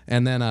it,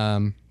 and then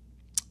oh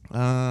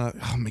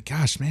my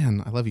gosh,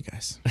 man, I love you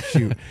guys.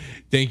 Shoot.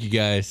 Thank you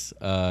guys.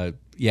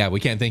 Yeah, we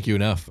can't thank you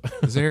enough.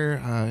 Is there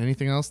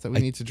anything else that we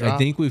need to drop? I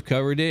think we've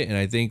covered it, and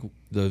I think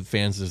the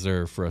fans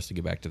deserve for us to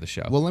get back to the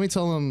show. Well, let me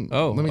tell them.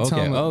 Let me tell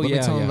them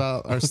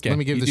about our. Let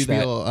me give the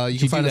spiel. You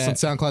can find us on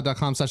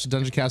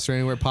SoundCloud.com/DungeonCast or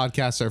anywhere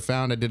podcasts are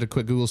found. I did a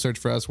quick Google search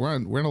for us. We're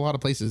in a lot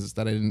of places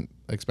that I didn't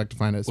expect to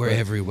find us. We're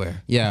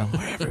everywhere. Yeah,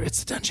 wherever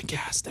it's the Dungeon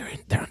Cast, they're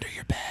under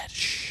your bed.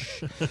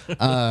 Shh.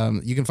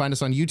 You can find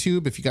us on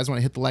YouTube if you guys want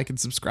to hit the like and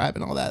subscribe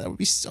and all that. That would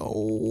be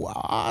so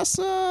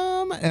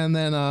awesome. And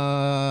then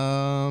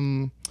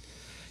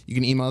you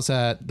can email us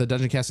at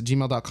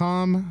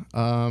thedungeoncast@gmail.com.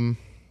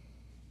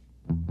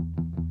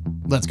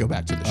 Let's go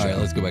back to the show. All right,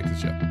 let's go back to the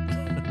show.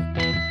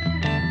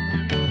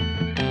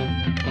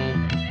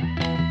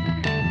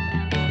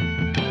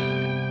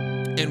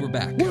 And we're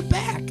back. We're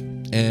back.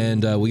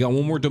 And we got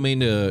one more domain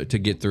to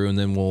get through, and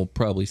then we'll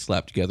probably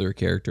slap together a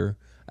character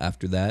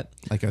after that.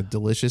 Like a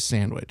delicious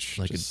sandwich.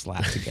 Like just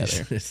slap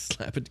together.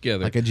 Slap it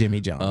together. Like a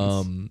Jimmy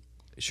John's.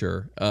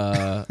 Sure.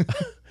 So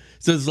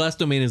this last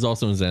domain is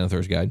also in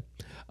Xanathar's Guide.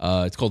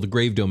 It's called the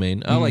Grave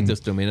Domain. I like this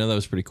domain. I thought it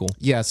was pretty cool.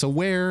 Yeah, so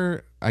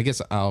I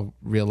guess I'll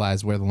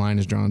realize where the line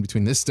is drawn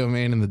between this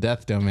domain and the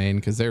death domain,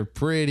 because they're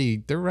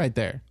right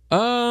there.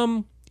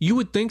 You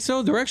would think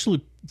so. They're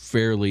actually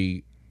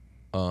fairly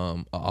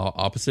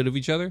opposite of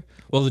each other.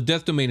 Well, the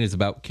death domain is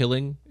about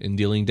killing and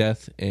dealing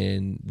death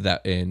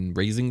and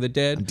raising the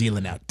dead. I'm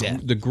dealing out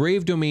death. The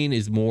grave domain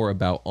is more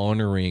about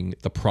honoring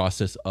the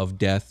process of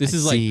death. This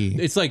is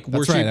like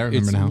worship. Right, I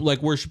remember now.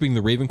 Like worshiping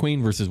the Raven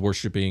Queen versus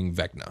worshiping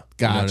Vecna.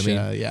 Gotcha. You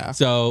know what I mean? Yeah.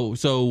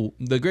 So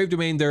the grave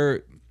domain,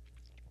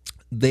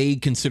 they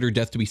consider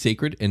death to be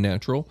sacred and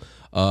natural.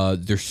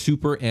 They're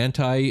super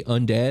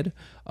anti-undead.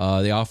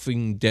 They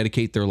often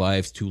dedicate their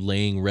lives to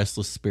laying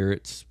restless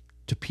spirits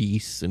to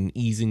peace and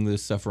easing the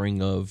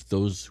suffering of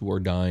those who are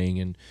dying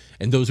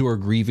and those who are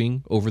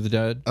grieving over the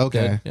dead.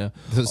 Okay. Dead.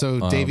 Yeah.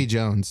 So Davy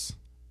Jones.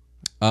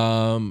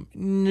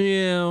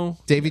 No.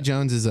 Davy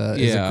Jones is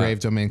a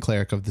grave domain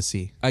cleric of the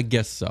sea. I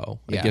guess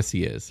so. Yeah. I guess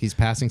he is. He's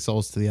passing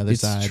souls to the other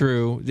side. It's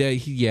true.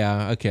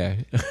 Yeah.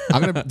 Okay.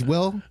 I'm gonna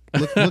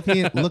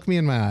look me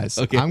in my eyes.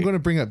 Okay. I'm gonna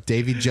bring up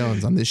Davy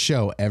Jones on this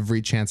show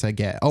every chance I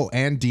get. Oh,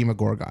 and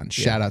Demogorgon.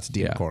 Shout out to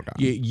Demogorgon.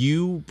 Yeah,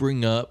 you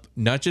bring up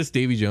not just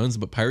Davy Jones,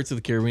 but Pirates of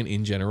the Caribbean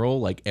in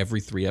general, like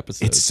every 3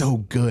 episodes. It's so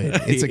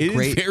good. It's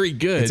very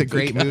good. It's a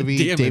great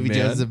movie. Davy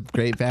Jones is a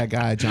great bad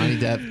guy. Johnny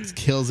Depp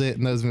kills it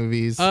in those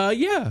movies.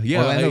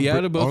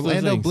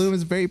 Orlando Bloom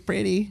is very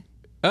pretty.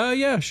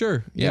 Yeah,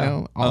 sure. Yeah. You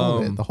know, all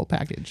of it, the whole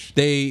package.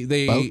 They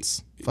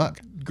boats. Fuck.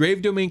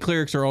 Grave domain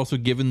clerics are also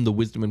given the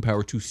wisdom and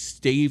power to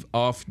stave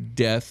off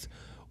death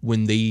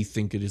when they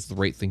think it is the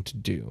right thing to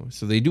do.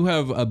 So they do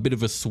have a bit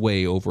of a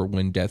sway over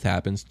when death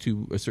happens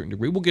to a certain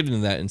degree. We'll get into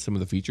that in some of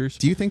the features.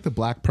 Do you think the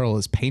Black Pearl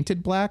is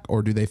painted black,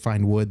 or do they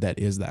find wood that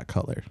is that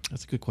color?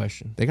 That's a good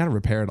question. They got to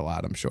repair it a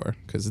lot, I'm sure,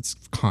 because it's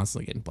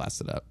constantly getting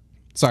blasted up.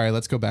 Sorry,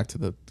 let's go back to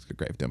the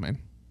grave domain.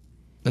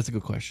 That's a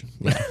good question.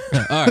 Yeah.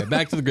 All right,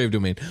 back to the grave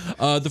domain.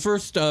 The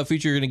first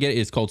feature you're going to get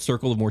is called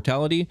Circle of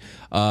Mortality.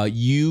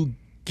 You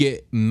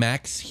get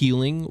max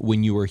healing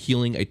when you are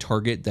healing a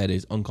target that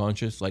is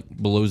unconscious, like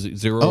below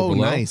 0 or below. Oh,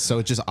 nice. So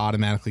it just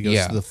automatically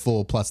goes to the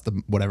full plus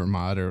the whatever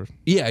mod or...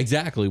 Yeah,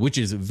 exactly, which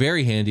is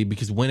very handy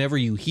because whenever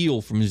you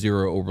heal from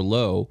 0 or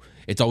below,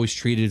 it's always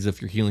treated as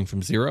if you're healing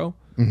from 0.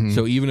 Mm-hmm.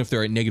 So even if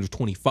they're at negative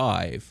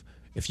 25...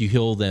 if you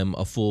heal them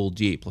a full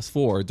D8 plus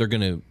 4, they're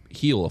going to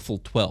heal a full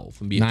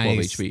 12 and be at 12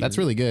 HP. That's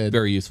really good.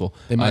 Very useful.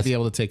 They might be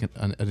able to take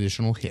an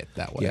additional hit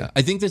that way. Yeah,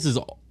 I think this is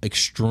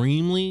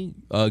extremely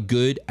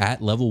good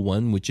at level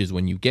 1, which is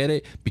when you get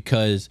it,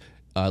 because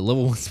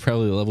level 1 is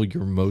probably the level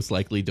you're most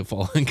likely to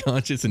fall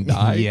unconscious and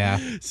die. Yeah.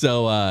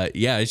 So,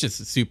 it's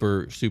just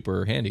super,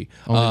 super handy.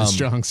 Only the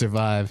strong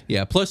survive.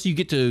 Yeah, plus you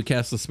get to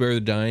cast the Spare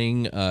the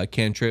Dying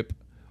cantrip,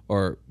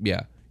 you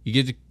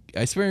get to...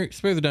 Spare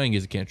the Dying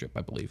is a cantrip,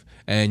 I believe.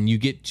 And you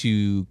get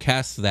to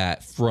cast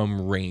that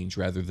from range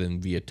rather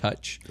than via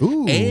touch.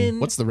 Ooh,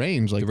 and what's the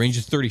range? The range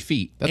is 30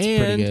 feet. That's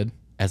pretty good.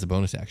 As a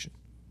bonus action.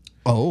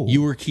 Oh.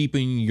 You are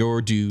keeping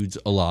your dudes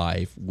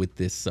alive with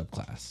this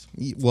subclass.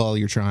 Well,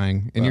 you're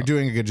trying. And you're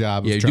doing a good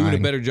job you're of trying. doing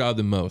a better job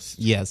than most.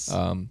 Yes.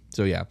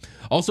 So, yeah.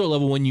 Also, at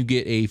level 1, you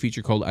get a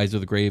feature called Eyes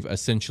of the Grave.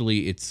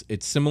 Essentially, it's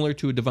similar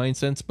to a Divine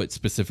Sense, but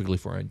specifically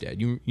for undead.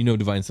 You know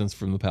Divine Sense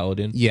from the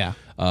Paladin? Yeah.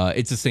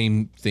 It's the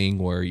same thing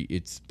where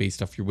it's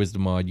based off your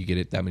Wisdom mod. You get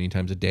it that many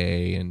times a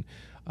day, and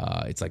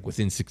it's like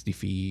within 60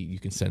 feet, you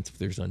can sense if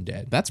there's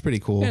undead. That's pretty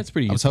cool. Yeah, it's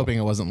pretty useful. I was hoping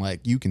it wasn't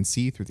like you can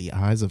see through the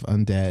eyes of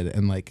undead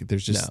and like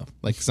there's just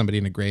like somebody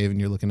in a grave and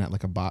you're looking at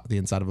like the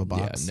inside of a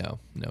box. Yeah,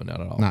 no,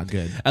 not at all. Not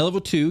good. At level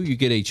 2, you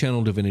get a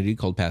channel divinity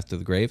called Path to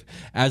the Grave.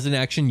 As an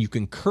action, you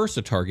can curse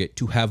a target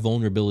to have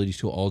vulnerability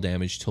to all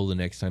damage till the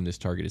next time this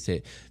target is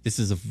hit. This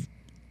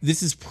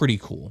is pretty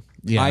cool.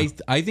 Yeah.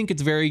 I think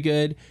it's very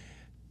good.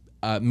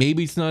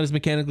 Maybe it's not as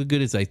mechanically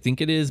good as I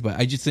think it is, but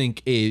I just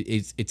think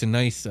it's a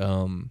nice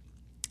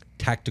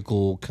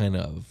tactical kind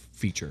of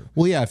feature.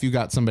 Well, yeah, if you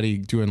got somebody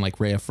doing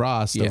like Ray of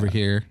Frost over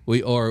here.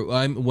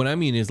 What I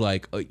mean is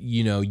like,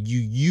 you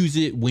use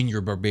it when you're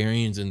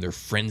barbarians and they're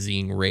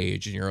frenzying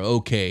rage and you're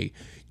okay.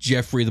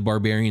 Jeffrey the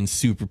Barbarian's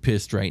super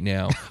pissed right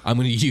now. I'm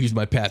going to use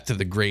my Path to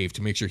the Grave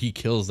to make sure he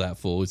kills that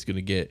fool. It's going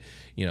to get,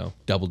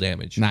 double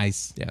damage.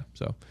 Nice. Yeah.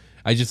 So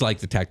I just like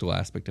the tactical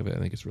aspect of it. I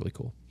think it's really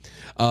cool.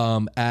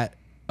 At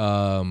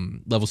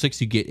level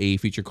 6, you get a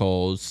feature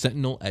called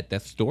Sentinel at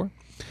Death's Door.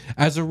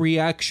 As a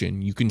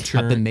reaction, you can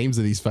turn... the names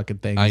of these fucking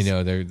things. I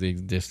know, they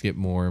just get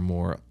more and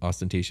more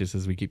ostentatious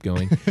as we keep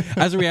going.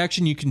 As a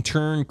reaction, you can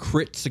turn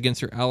crits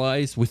against your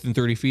allies within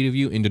 30 feet of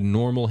you into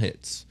normal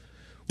hits,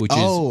 which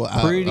is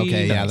pretty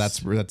okay, nice. Yeah,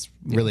 that's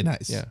really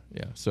nice. Yeah.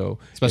 So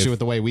especially with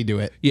the way we do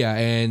it. Yeah,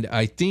 and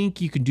I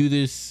think you can do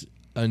this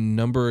a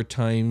number of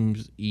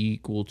times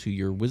equal to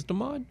your wisdom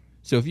mod.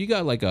 So if you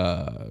got like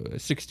a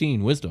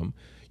 16 wisdom,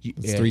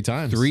 It's 3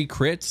 times. 3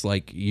 crits.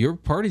 Like your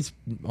party's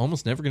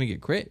almost never going to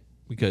get crit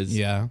because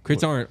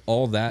crits aren't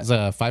all that. It's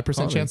a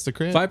 5% chance to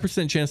crit.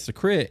 5% chance to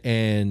crit,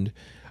 and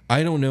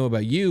I don't know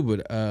about you,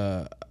 but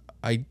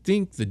I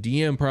think the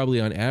DM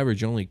probably on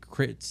average only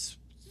crits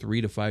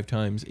 3 to 5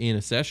 times in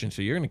a session,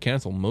 so you're going to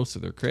cancel most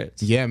of their crits.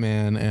 Yeah,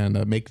 man,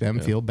 and make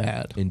them feel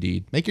bad.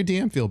 Indeed, make your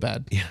DM feel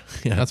bad. Yeah.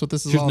 That's what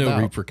this is There's all about. There's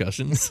no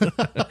repercussions.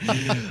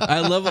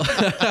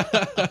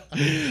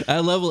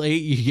 At level 8,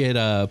 you get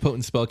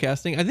potent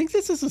spellcasting. I think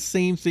this is the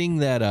same thing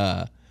that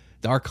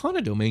the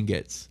Arcana domain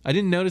gets. I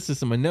didn't notice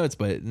this in my notes,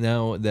 but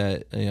now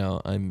that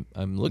I'm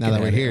looking now that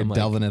at we're here, I'm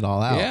delving it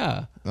all out.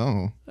 Yeah.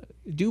 Oh.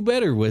 Do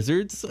better,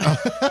 wizards. Well,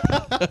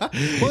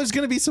 there's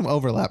going to be some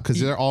overlap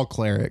because they're all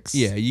clerics.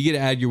 Yeah, you get to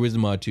add your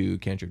wisdom mod to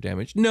cantrip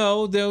damage.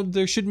 No,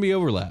 there shouldn't be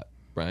overlap,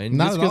 Brian.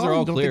 Not just at because they're all?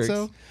 all Don't clerics.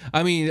 think so?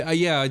 I mean,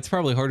 yeah, it's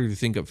probably harder to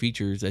think up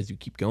features as you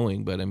keep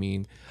going, but I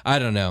mean, I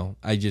don't know.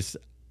 I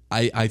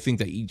think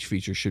that each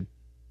feature should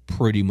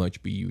pretty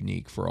much be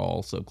unique for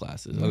all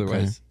subclasses.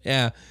 Otherwise,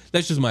 yeah,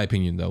 that's just my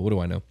opinion, though. What do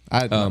I know?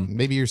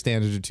 Maybe your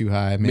standards are too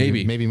high.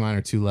 Maybe mine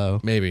are too low.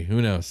 Maybe.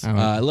 Who knows?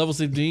 Level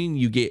 17,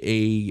 you get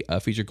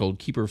a feature called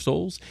Keeper of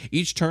Souls.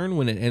 Each turn,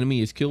 when an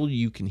enemy is killed,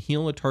 you can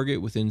heal a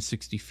target within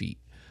 60 feet,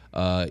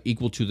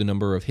 equal to the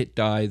number of hit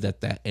die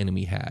that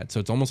enemy had. So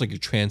it's almost like you're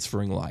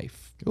transferring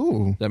life.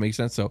 Ooh. That makes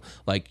sense? So,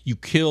 like, you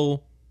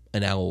kill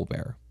an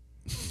owlbear.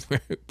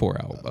 Poor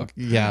owlbear.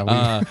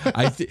 Yeah.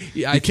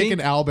 I kick an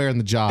owlbear in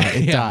the jaw,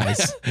 it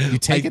dies. You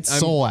take its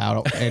soul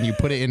out and you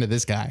put it into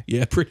this guy.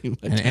 Yeah, pretty much.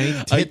 And any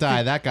hit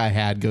die that guy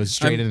had goes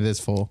straight into this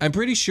fool. I'm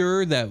pretty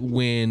sure that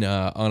when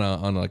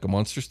on like a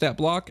monster stat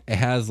block, it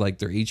has like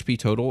their HP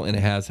total and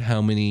it has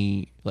how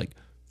many, like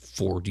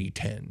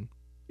 4d10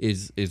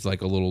 is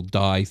like a little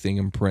die thing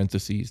in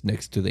parentheses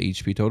next to the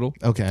HP total.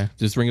 Okay. Does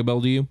this ring a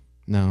bell to you?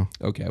 No.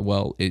 Okay.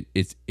 Well, it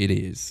is. It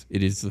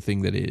is the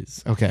thing that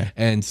is. Okay.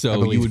 And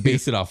so you would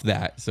base it off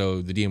that.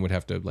 So the DM would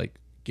have to like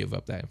give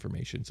up that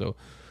information. So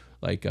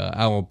like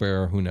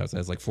owlbear, who knows,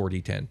 has like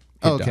 4d10.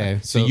 Okay.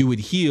 So you would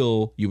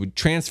heal. You would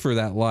transfer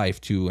that life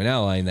to an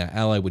ally, and that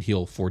ally would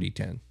heal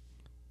 4d10.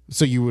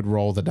 So you would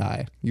roll the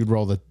die. You'd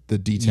roll the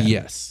d10.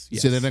 Yes.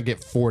 So they don't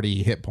get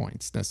 40 hit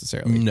points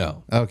necessarily.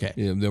 No. Okay.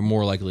 Yeah, they're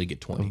more likely to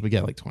get 20. We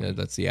get like 20. Yeah,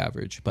 that's the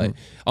average. But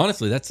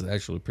honestly, that's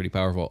actually pretty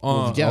powerful.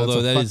 Yeah,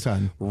 although that is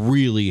ton.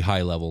 really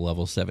high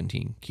level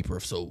 17, Keeper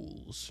of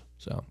Souls.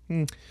 So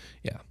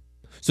yeah.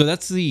 So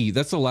that's the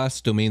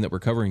last domain that we're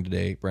covering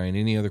today, Brian.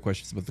 Any other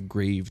questions about the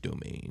Grave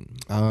domain?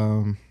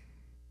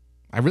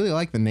 I really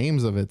like the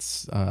names of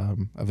its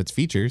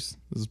features.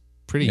 This is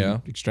pretty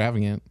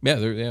extravagant. Yeah,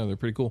 they're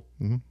pretty cool.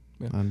 Mm-hmm.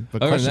 Yeah. But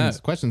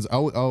questions.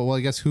 Oh, well, I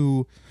guess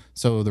who?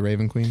 So the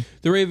Raven Queen.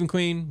 The Raven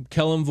Queen,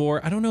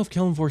 Kelemvor. I don't know if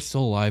Kelemvor's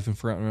still alive in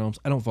Forgotten Realms.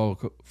 I don't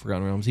follow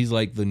Forgotten Realms. He's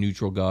like the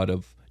neutral god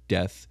of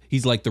death.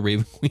 He's like the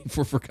Raven Queen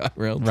for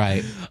Forgotten Realms.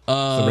 Right.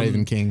 The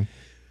Raven King.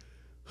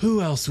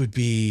 Who else would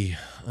be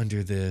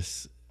under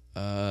this?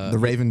 The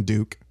Raven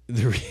Duke.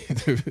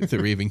 The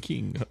Raven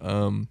King.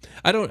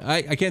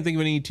 I can't think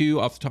of any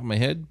two off the top of my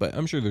head, but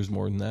I'm sure there's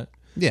more than that.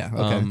 Yeah.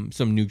 Okay.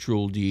 Some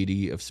neutral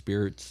deity of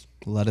spirits.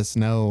 Let us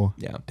know.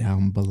 Yeah.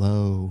 Down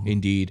below.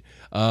 Indeed.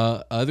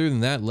 Other than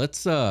that,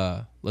 let's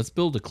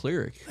build a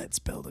cleric. Let's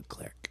build a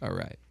cleric. All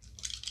right.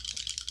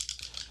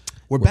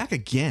 We're back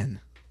again.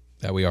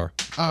 That we are.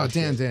 Oh,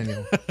 damn,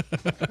 Daniel.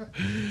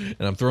 And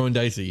I'm throwing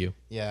dice at you.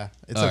 Yeah,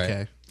 it's All okay.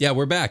 Right. Yeah,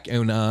 we're back,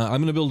 and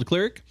I'm gonna build a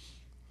cleric.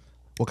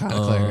 What kind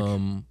of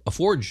cleric? A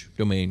forge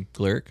domain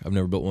cleric. I've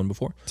never built one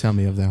before. Tell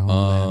me of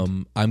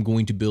that. I'm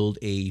going to build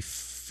a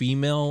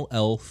female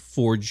elf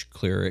forge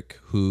cleric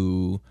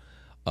who,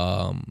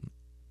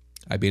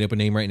 I made up a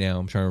name right now.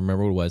 I'm trying to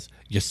remember what it was.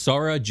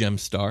 Yasara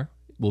Gemstar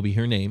will be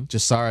her name.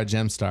 Jasara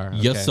Gemstar.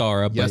 Okay.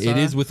 Yasara, but it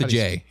is with a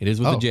J. It is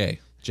with a J.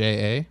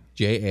 J-A?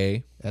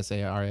 J-A.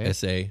 S-A-R-A?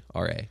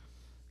 S-A-R-A.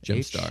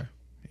 Gemstar.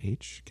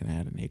 H? Can I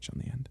add an H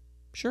on the end?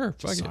 Sure.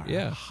 Fuck it.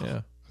 Yeah.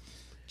 Yeah.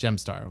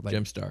 Gemstar. Like,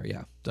 Gemstar,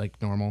 yeah.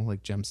 Like normal,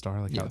 like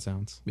Gemstar, like how it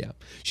sounds. Yeah.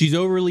 She's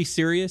overly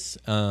serious,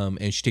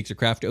 and she takes her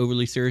craft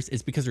overly serious.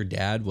 It's because her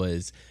dad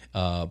was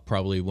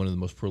probably one of the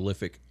most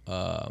prolific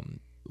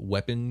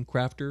weapon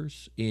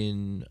crafters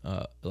in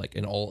like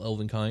an all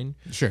elven kind.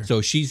 Sure.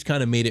 So she's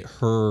kind of made it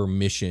her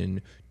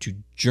mission to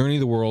journey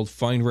the world,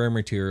 find rare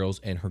materials,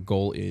 and her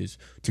goal is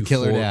to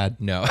kill her dad.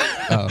 No.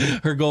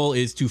 Her goal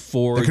is to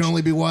forge There can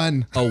only be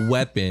one. A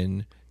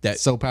weapon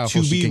that's so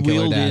powerful she can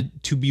kill her dad.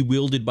 To be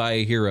wielded by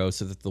a hero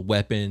so that the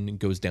weapon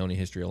goes down in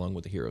history along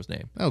with the hero's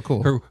name. Oh,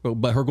 cool.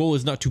 But her goal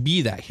is not to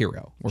be that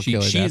hero. She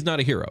is not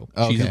a hero.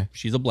 Oh, okay.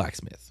 She's a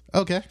blacksmith.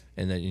 Okay.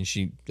 And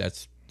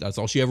that's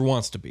all she ever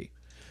wants to be.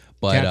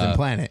 But, Captain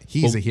Planet,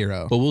 he's a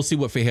hero. But we'll see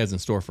what Faye has in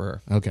store for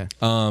her. Okay.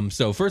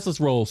 So first let's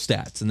roll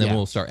stats, and then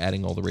we'll start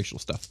adding all the racial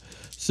stuff.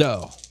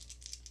 So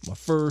my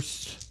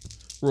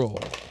first roll.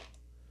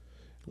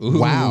 Ooh,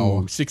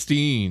 wow.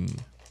 16.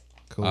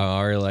 Cool. I'm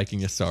already liking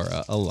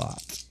Yasara a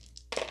lot.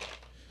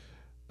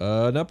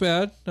 Not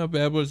bad. Not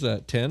bad. What is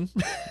that? 10?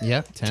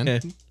 Yeah, 10.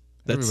 10.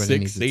 That's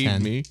Everybody 6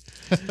 saved me.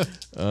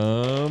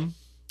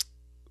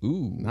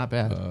 Ooh. Not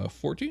bad.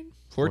 14?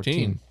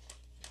 14.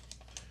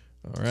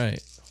 All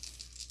right.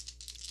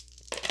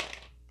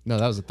 No,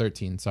 that was a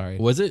 13. Sorry.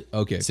 Was it?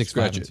 Okay. 6,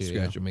 Scratch 5, it. and 2,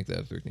 Scratch it. Make that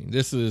a 13.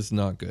 This is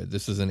not good.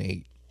 This is an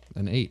 8.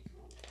 An 8.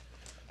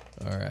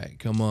 All right.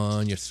 Come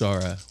on,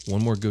 Yasara.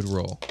 One more good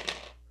roll.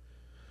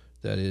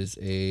 That is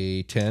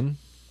a 10.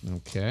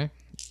 Okay.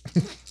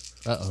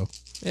 Uh-oh.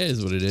 It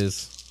is what it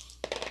is.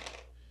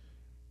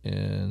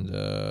 And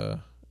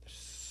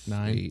 9.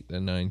 8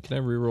 and 9. Can I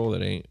re-roll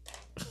that 8?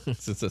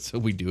 Since that's how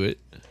we do it.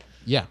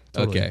 Yeah.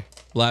 Totally. Okay.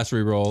 Last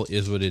re-roll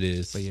is what it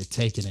is. But you're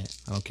taking it.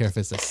 I don't care if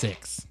it's a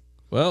 6.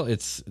 Well,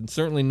 it's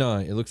certainly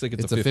not. It looks like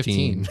it's a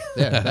 15.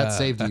 Yeah, that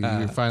saved you.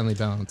 You're finally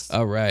balanced.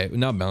 All right.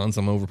 Not balanced.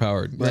 I'm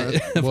overpowered. Well,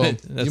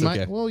 But that's you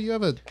okay. Well, you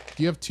have 2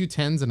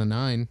 10s and a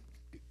 9.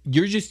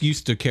 You're just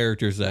used to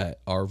characters that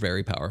are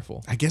very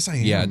powerful. I guess I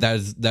am. Yeah,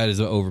 that is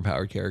an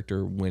overpowered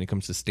character when it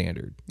comes to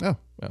standard. Oh.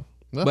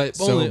 Well, but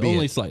so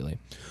only slightly.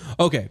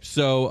 Okay,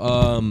 so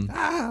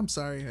I'm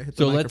sorry. I hit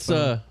the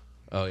microphone.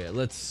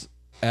 let's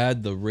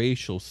add the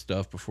racial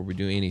stuff before we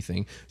do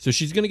anything. So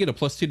she's gonna get a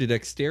 +2 to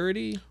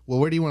dexterity. Well,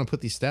 where do you want to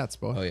put these stats,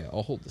 Bo? Oh yeah,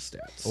 I'll hold the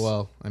stats.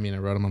 Well, I mean, I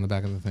wrote them on the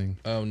back of the thing.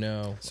 Oh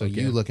no. So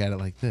Okay. you look at it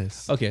like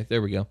this. Okay,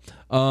 there we go.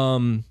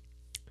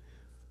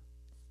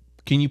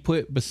 Can you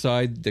put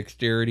beside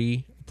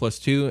dexterity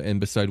 +2 and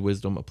beside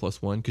wisdom a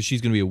 +1? Because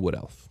she's gonna be a wood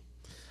elf.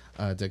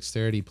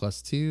 Dexterity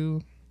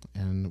 +2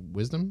 and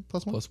wisdom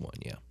 +1. +1,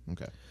 yeah.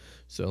 Okay.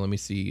 So let me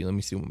see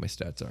what my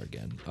stats are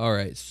again. All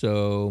right,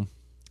 so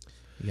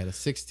you got a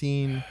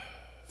 16,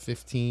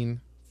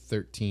 15,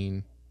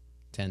 13,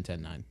 10,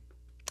 10, 9.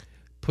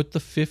 Put the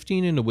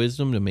 15 into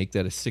wisdom to make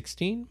that a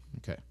 16.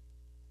 Okay.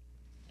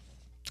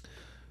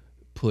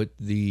 Put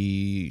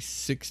the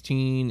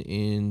 16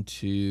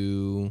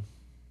 into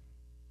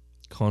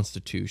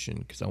Constitution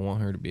because I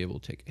want her to be able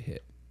to take a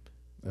hit.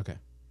 Okay.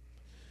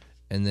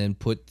 And then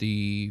put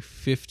the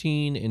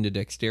 15 into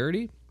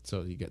Dexterity.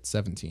 So you get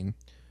 17.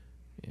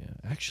 Yeah,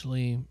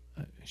 actually,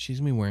 she's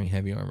gonna be wearing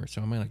heavy armor,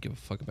 so I might not give a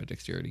fuck about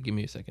Dexterity. Give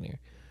me a second here.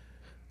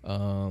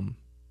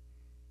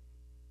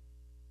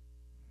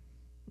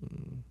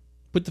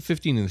 Put the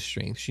 15 into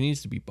Strength. She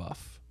needs to be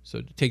buff.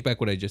 So to take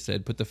back what I just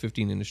said, put the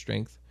 15 into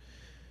Strength.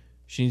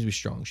 She needs to be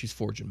strong. She's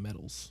forging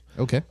metals.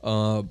 Okay.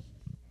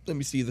 Let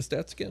me see the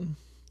stats again.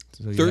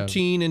 So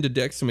 13 into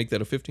Dex to make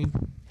that a 15.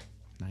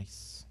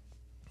 Nice.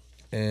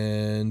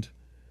 And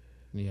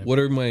what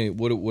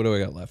do I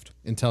got left?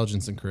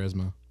 Intelligence and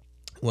charisma.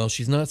 Well,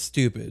 she's not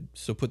stupid,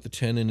 so put the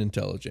 10 in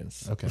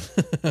intelligence.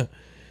 Okay.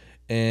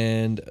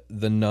 And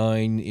the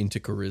 9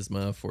 into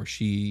charisma, for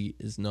she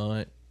is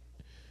not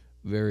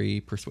very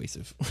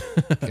persuasive.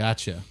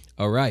 Gotcha.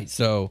 All right,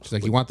 so she's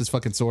like, you want this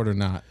fucking sword or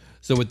not?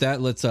 So with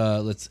that, let's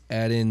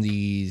add in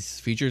these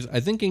features.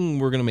 I'm thinking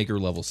we're gonna make her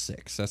level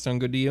 6. That sound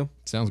good to you?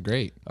 Sounds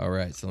great. All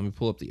right, so let me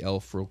pull up the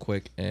elf real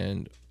quick,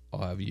 and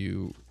I'll have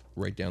you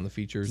write down the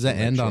features. Does that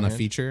end on a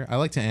feature? I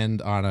like to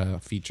end on a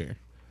feature.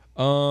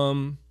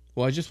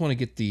 Well, I just want to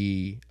get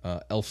the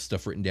elf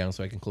stuff written down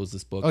so I can close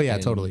this book. Oh yeah,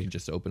 and totally. we can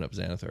just open up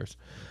Xanathar's.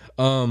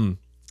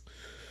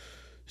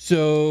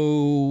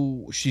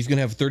 So she's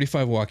gonna have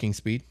 35 walking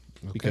speed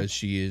because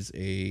she is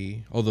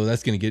although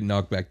that's gonna get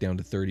knocked back down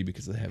to 30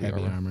 because of the heavy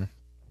armor.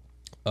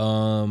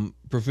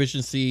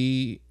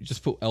 Proficiency,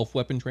 just put elf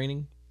weapon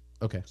training.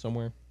 Okay.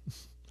 Somewhere.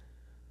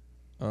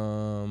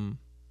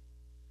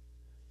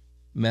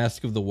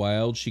 Mask of the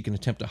Wild, she can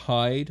attempt to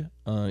hide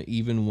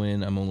even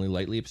when I'm only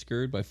lightly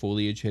obscured by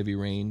foliage, heavy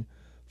rain,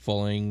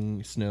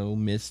 falling snow,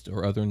 mist,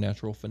 or other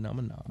natural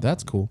phenomena.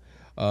 That's cool.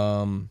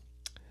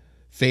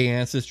 Fey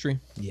Ancestry.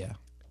 Yeah.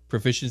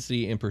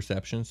 Proficiency in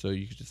Perception, so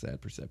you could just add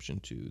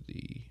Perception to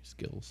the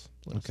skills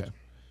list. Okay.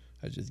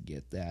 I just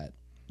get that.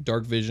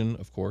 Dark Vision,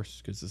 of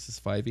course, because this is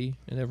 5e,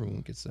 and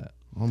everyone gets that.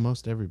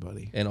 Almost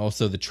everybody. And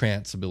also the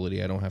Trance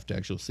ability. I don't have to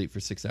actually sleep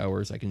for 6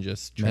 hours. I can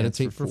just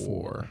meditate for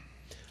 4.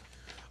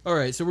 All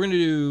right, so we're going to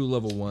do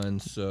level 1.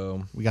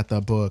 So we got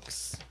the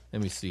books.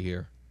 Let me see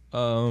here.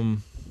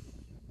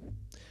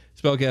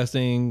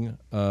 Spellcasting.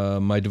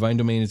 My Divine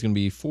Domain is going to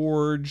be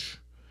Forge.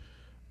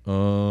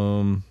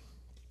 I'm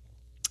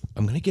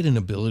going to get an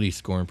ability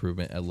score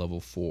improvement at level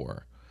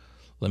 4.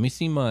 Let me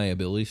see my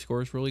ability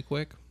scores really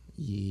quick.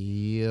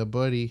 Yeah,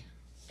 buddy.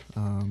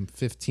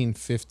 15,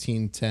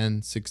 15,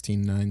 10,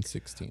 16, 9,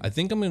 16. I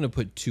think I'm going to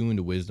put 2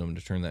 into Wisdom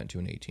to turn that into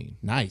an 18.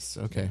 Nice.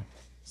 Okay.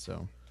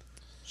 So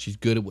she's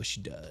good at what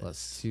she does.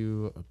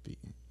 +2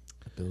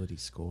 ability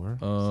score.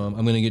 I'm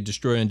going to get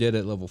Destroy Undead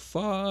at level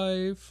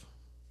 5.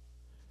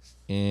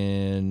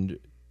 And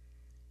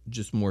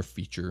just more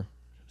feature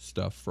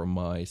stuff from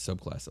my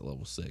subclass at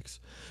level 6.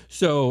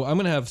 So I'm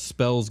going to have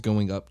spells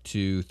going up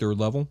to 3rd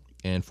level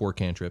and 4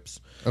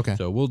 cantrips. Okay.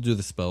 So we'll do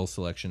the spell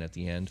selection at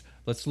the end.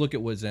 Let's look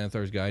at what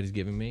Xanathar's guide is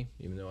giving me.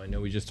 Even though I know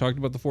we just talked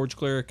about the Forge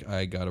Cleric,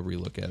 I got to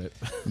relook at it.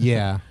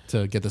 Yeah,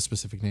 to get the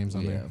specific names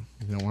on there.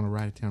 You don't want to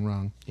write it down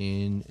wrong.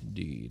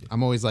 Indeed.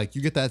 I'm always like,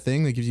 you get that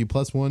thing that gives you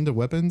 +1 to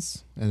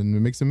weapons and it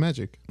makes them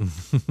magic.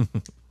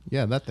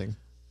 Yeah, that thing.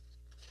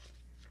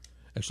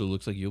 Actually, it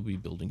looks like you'll be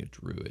building a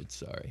druid.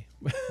 Sorry.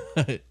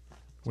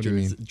 What do you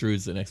mean?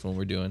 Druid's the next one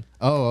we're doing.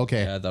 Oh,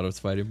 okay. Yeah, I thought I was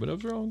fighting, but I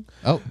was wrong.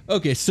 Oh.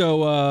 Okay,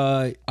 so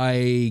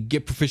I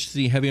get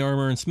proficiency in heavy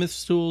armor and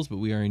smith's tools, but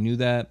we already knew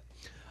that.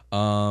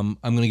 I'm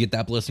going to get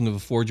that blessing of a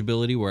forge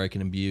ability where I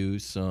can imbue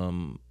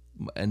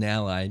an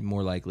ally,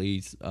 more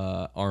likely,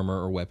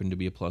 armor or weapon to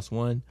be a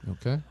 +1.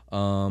 Okay.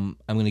 I'm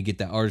going to get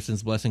that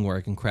artisan's blessing where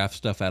I can craft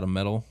stuff out of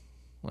metal,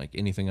 like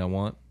anything I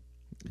want.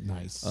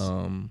 Nice.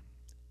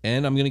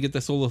 And I'm going to get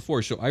the Soul of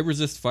Forge. So I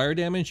resist fire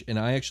damage, and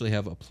I actually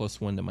have a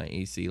 +1 to my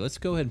AC. Let's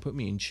go ahead and put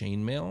me in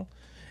chainmail,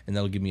 and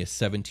that'll give me a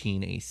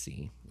 17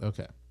 AC.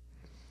 Okay.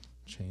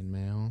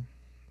 Chainmail.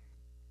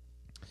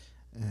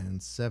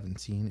 And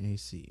 17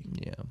 AC.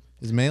 Yeah.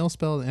 Is mail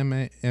spelled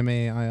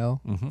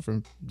M-A-I-L?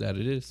 From that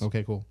it is.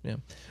 Okay, cool. Yeah.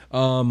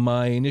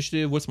 My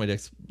initiative, what's my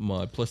dex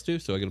mod? +2,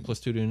 so I get a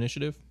 +2 to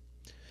initiative.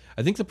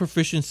 I think the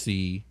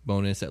proficiency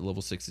bonus at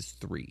level 6 is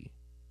 3.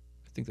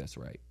 I think that's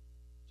right.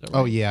 Is that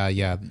right? Oh,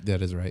 yeah,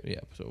 that is right. Yeah,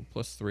 so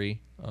 +3.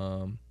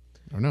 Or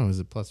no, is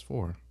it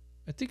 +4?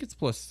 I think it's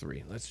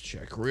 +3. Let's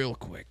check real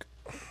quick.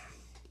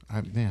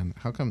 Man,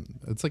 how come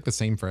it's like the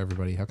same for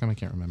everybody? How come I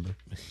can't remember?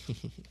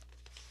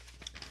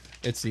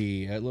 Let's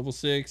see. At level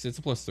 6, it's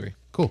a +3.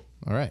 Cool.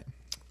 All right.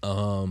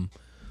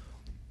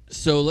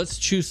 So let's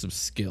choose some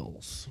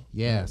skills.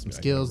 Yeah, some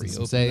skills and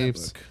some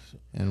saves.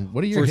 And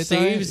what are your for hit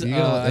saves?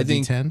 Die? I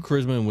think D10?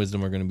 charisma and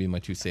wisdom are going to be my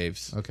 2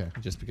 saves. Okay.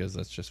 Just because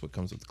that's just what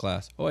comes with the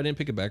class. Oh, I didn't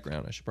pick a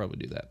background. I should probably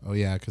do that. Oh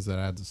yeah, because that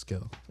adds a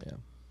skill. Yeah.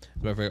 As a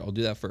matter of fact, I'll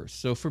do that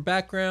first. So for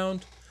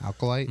background,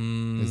 Acolyte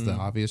is the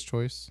obvious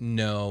choice.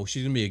 No,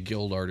 she's gonna be a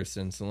guild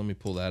artisan. So let me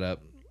pull that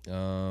up.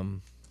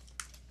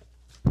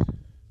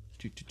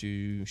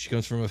 She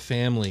comes from a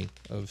family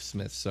of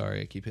smiths.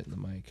 Sorry, I keep hitting the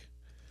mic.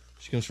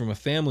 She comes from a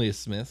family of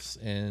smiths,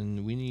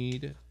 and we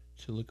need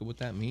to look at what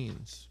that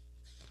means.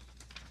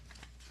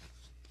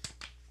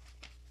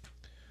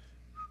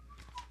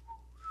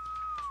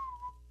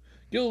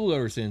 Guild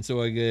artisan.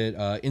 So I get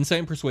insight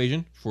and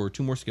persuasion for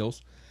 2 more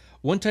skills.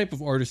 1 type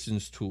of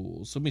artisan's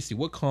tools. Let me see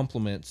what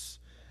complements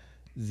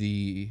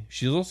the.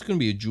 She's also going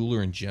to be a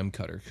jeweler and gem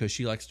cutter because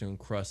she likes to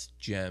encrust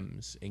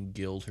gems and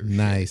gild her.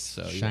 Nice,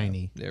 shit. So,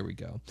 shiny. Yeah, there we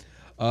go.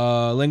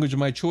 Language of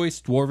my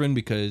choice, Dwarven,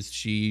 because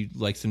she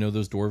likes to know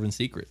those Dwarven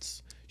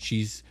secrets.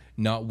 She's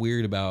not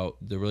weird about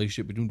the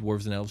relationship between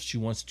dwarves and elves. She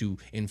wants to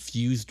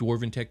infuse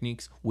Dwarven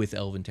techniques with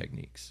Elven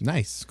techniques.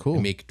 Nice, cool.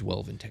 And make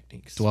Dwelven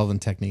techniques. Dwelven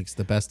techniques,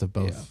 the best of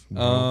both.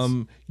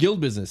 Yeah. Guild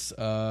business.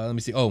 Let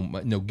me see.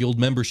 No, guild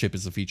membership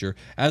is a feature.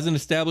 As an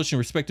established and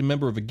respected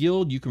member of a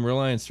guild, you can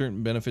rely on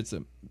certain benefits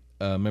that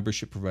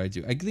membership provides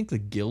you. I think the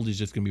guild is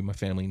just going to be my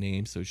family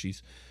name, so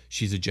she's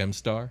a gem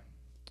star,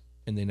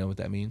 and they know what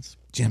that means.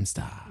 Gem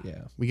star.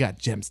 Yeah, we got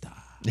gem star.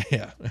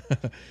 Yeah.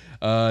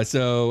 She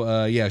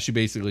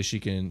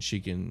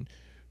can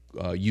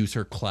use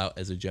her clout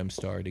as a gem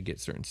star to get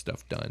certain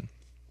stuff done.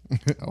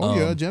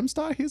 Yeah, gem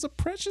star. Here's a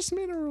precious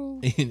mineral.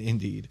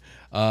 Indeed.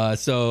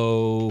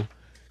 So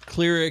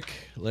cleric.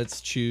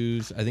 Let's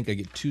choose. I think I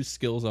get 2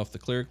 skills off the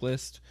cleric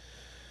list.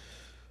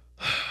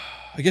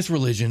 I guess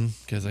religion,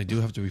 because I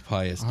do have to be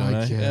pious, don't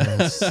I? I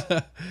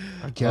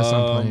guess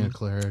I'm playing a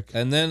cleric.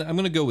 And then I'm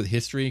gonna go with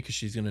history because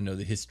she's gonna know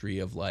the history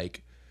of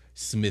like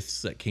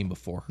smiths that came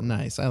before her.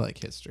 Nice. I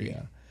like history.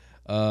 Yeah.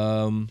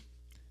 Let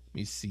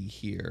me see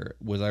here.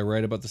 Was I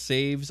right about the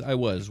saves? I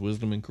was.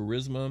 Wisdom and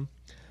charisma.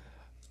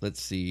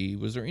 Let's see.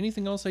 Was there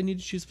anything else I need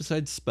to choose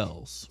besides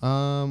spells?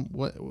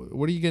 What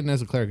are you getting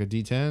as a cleric? A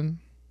D10?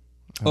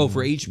 Oh,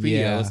 for HP?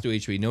 Yeah, let's do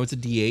HP. No, it's a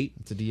D8.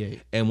 It's a D8.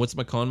 And what's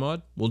my con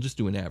mod? We'll just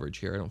do an average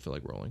here. I don't feel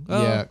like rolling.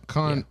 Yeah,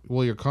 con. Yeah.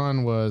 Well, your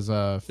con was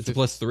it's a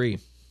 +3.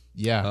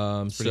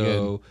 Yeah. So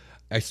good.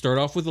 I start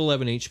off with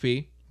 11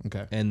 HP.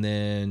 Okay. And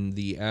then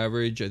the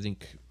average, I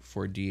think,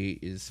 for D8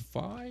 is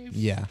 5.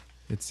 Yeah.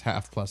 It's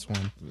half +1.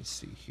 Let me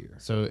see here.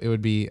 So it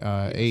would be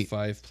 8.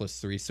 5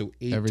 + 3. So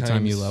 8 every times,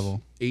 time you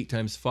level. 8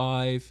 times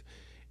 5.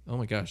 Oh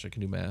my gosh, I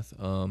can do math.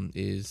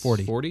 Is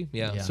 40. 40?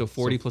 Yeah. So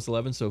 40 plus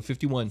 11, so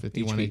 51.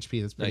 51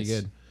 HP. That's pretty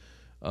good.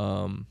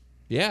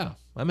 Yeah,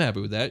 I'm happy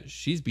with that.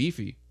 She's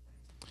beefy.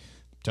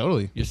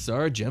 Totally.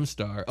 Yasara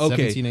Gemstar.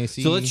 Okay, 17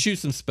 AC. So let's choose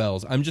some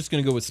spells. I'm just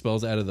gonna go with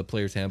spells out of the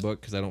player's handbook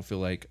because I don't feel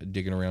like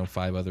digging around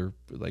 5 other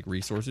like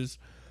resources.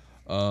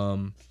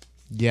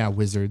 Yeah,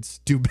 wizards.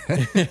 Do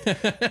better.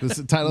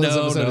 The title of this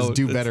episode is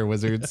Do Better,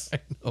 Wizards. I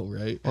know,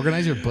 right?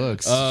 Organize your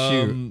books. Shoot.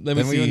 Let me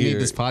then we wouldn't need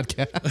this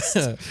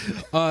podcast.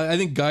 I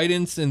think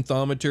guidance and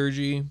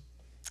thaumaturgy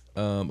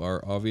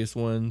are obvious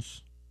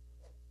ones.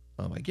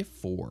 I get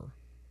 4.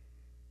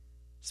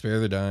 Spare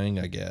the dying,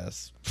 I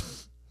guess.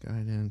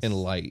 Guidance. And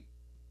light.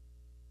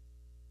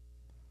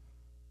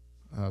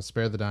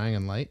 Spare the dying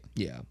and light?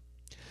 Yeah.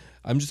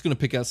 I'm just going to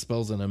pick out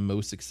spells that I'm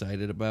most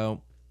excited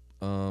about.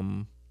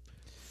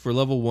 For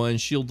level 1,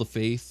 Shield of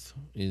Faith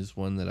is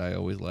one that I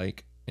always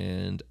like.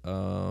 And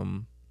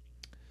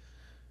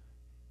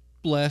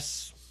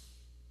Bless.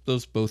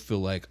 Those both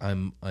feel like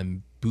I'm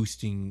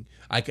boosting.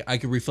 I could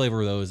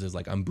reflavor those as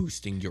like I'm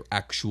boosting your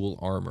actual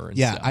armor. And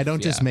Yeah, stuff. I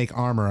don't just make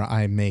armor.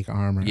 I make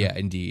armor. Yeah,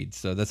 indeed.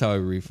 So that's how I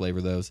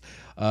reflavor those.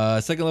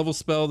 Second level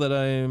spell that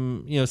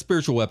I'm,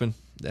 spiritual weapon.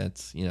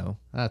 That's,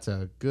 That's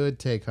a good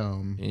take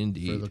home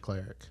Indeed. for the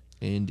cleric.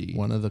 Indeed.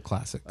 One of the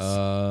classics.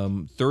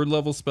 Third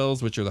level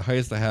spells, which are the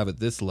highest I have at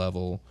this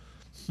level.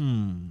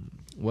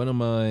 What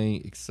am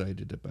I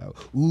excited about?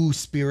 Ooh,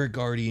 Spirit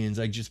Guardians.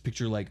 I just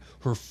picture like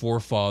her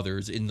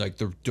forefathers in like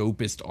the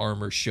dopest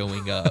armor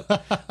showing up,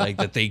 like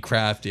that they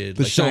crafted.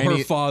 The Like so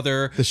her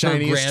father, the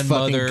shiniest her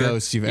grandmother, fucking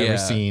ghost you've ever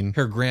seen.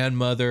 Her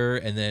grandmother,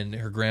 and then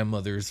her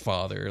grandmother's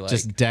father, like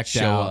just decked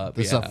show out. up.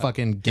 There's a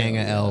fucking gang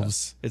of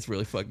elves. It's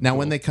really fucking. Now, cool.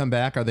 when they come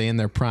back, are they in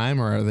their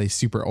prime or are they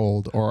super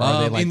old, or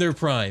are they like in their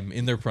prime?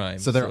 In their prime.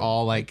 So they're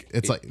all like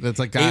it's like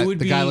guy.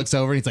 The guy looks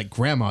over and he's like,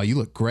 "Grandma, you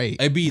look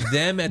great." It'd be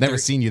them at never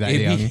seen you that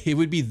young. It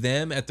would be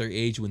them at their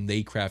age when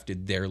they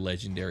crafted their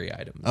legendary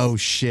items. Oh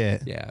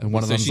shit! Yeah, and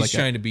one of them's she's like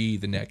trying to be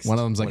the next. One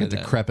of them's like a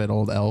decrepit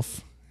old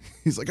elf.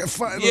 He's like, I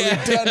finally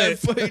done it. I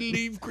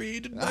finally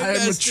created my I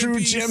am a true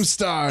gem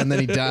star, and then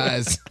he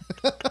dies.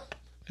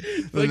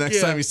 The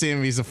next time you see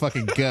him, he's a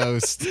fucking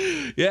ghost.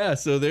 Yeah,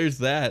 so there's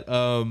that.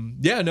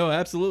 Yeah, no,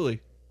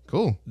 absolutely.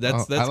 Cool.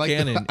 That's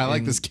canon. I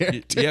like this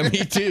character. Yeah,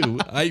 me too.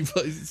 I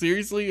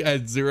seriously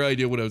had zero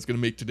idea what I was going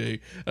to make today.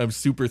 I'm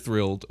super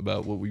thrilled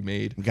about what we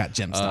made. We got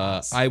gem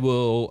stars. I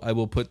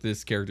will put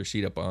this character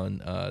sheet up on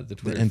the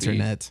Twitter feed.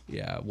 Internet.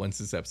 Yeah, once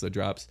this episode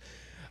drops.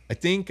 I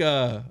think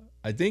I'm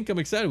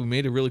excited. We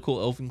made a really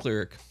cool elfin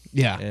cleric.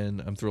 Yeah,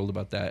 and I'm thrilled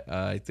about that.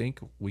 I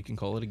think we can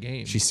call it a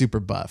game. She's super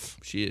buff.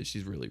 She is.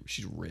 She's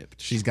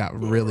ripped. She's got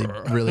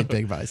really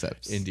big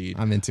biceps. Indeed.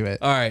 I'm into it.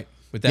 All right.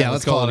 With that,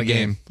 let's call it a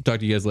game.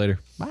 Talk to you guys later.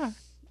 Bye.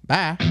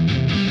 Bye.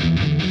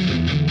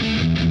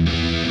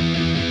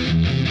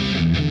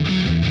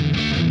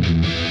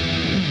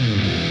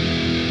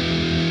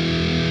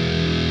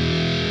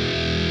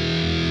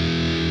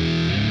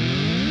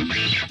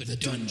 The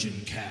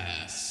Dungeon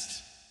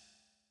Cast.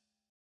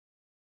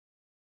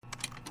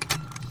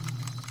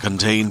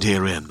 Contained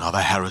herein are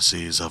the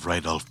heresies of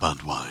Radolf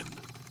Burntwine,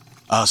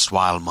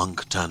 erstwhile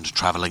monk turned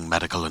traveling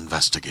medical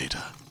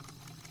investigator.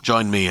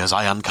 Join me as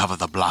I uncover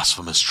the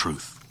blasphemous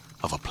truth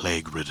of a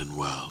plague-ridden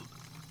world,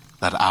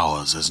 that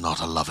ours is not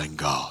a loving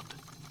God,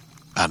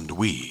 and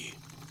we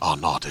are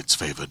not its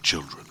favored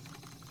children.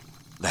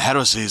 The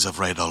Heresies of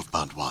Radolf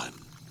Burntwine,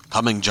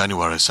 coming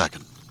January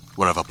 2nd,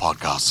 wherever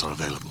podcasts are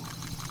available.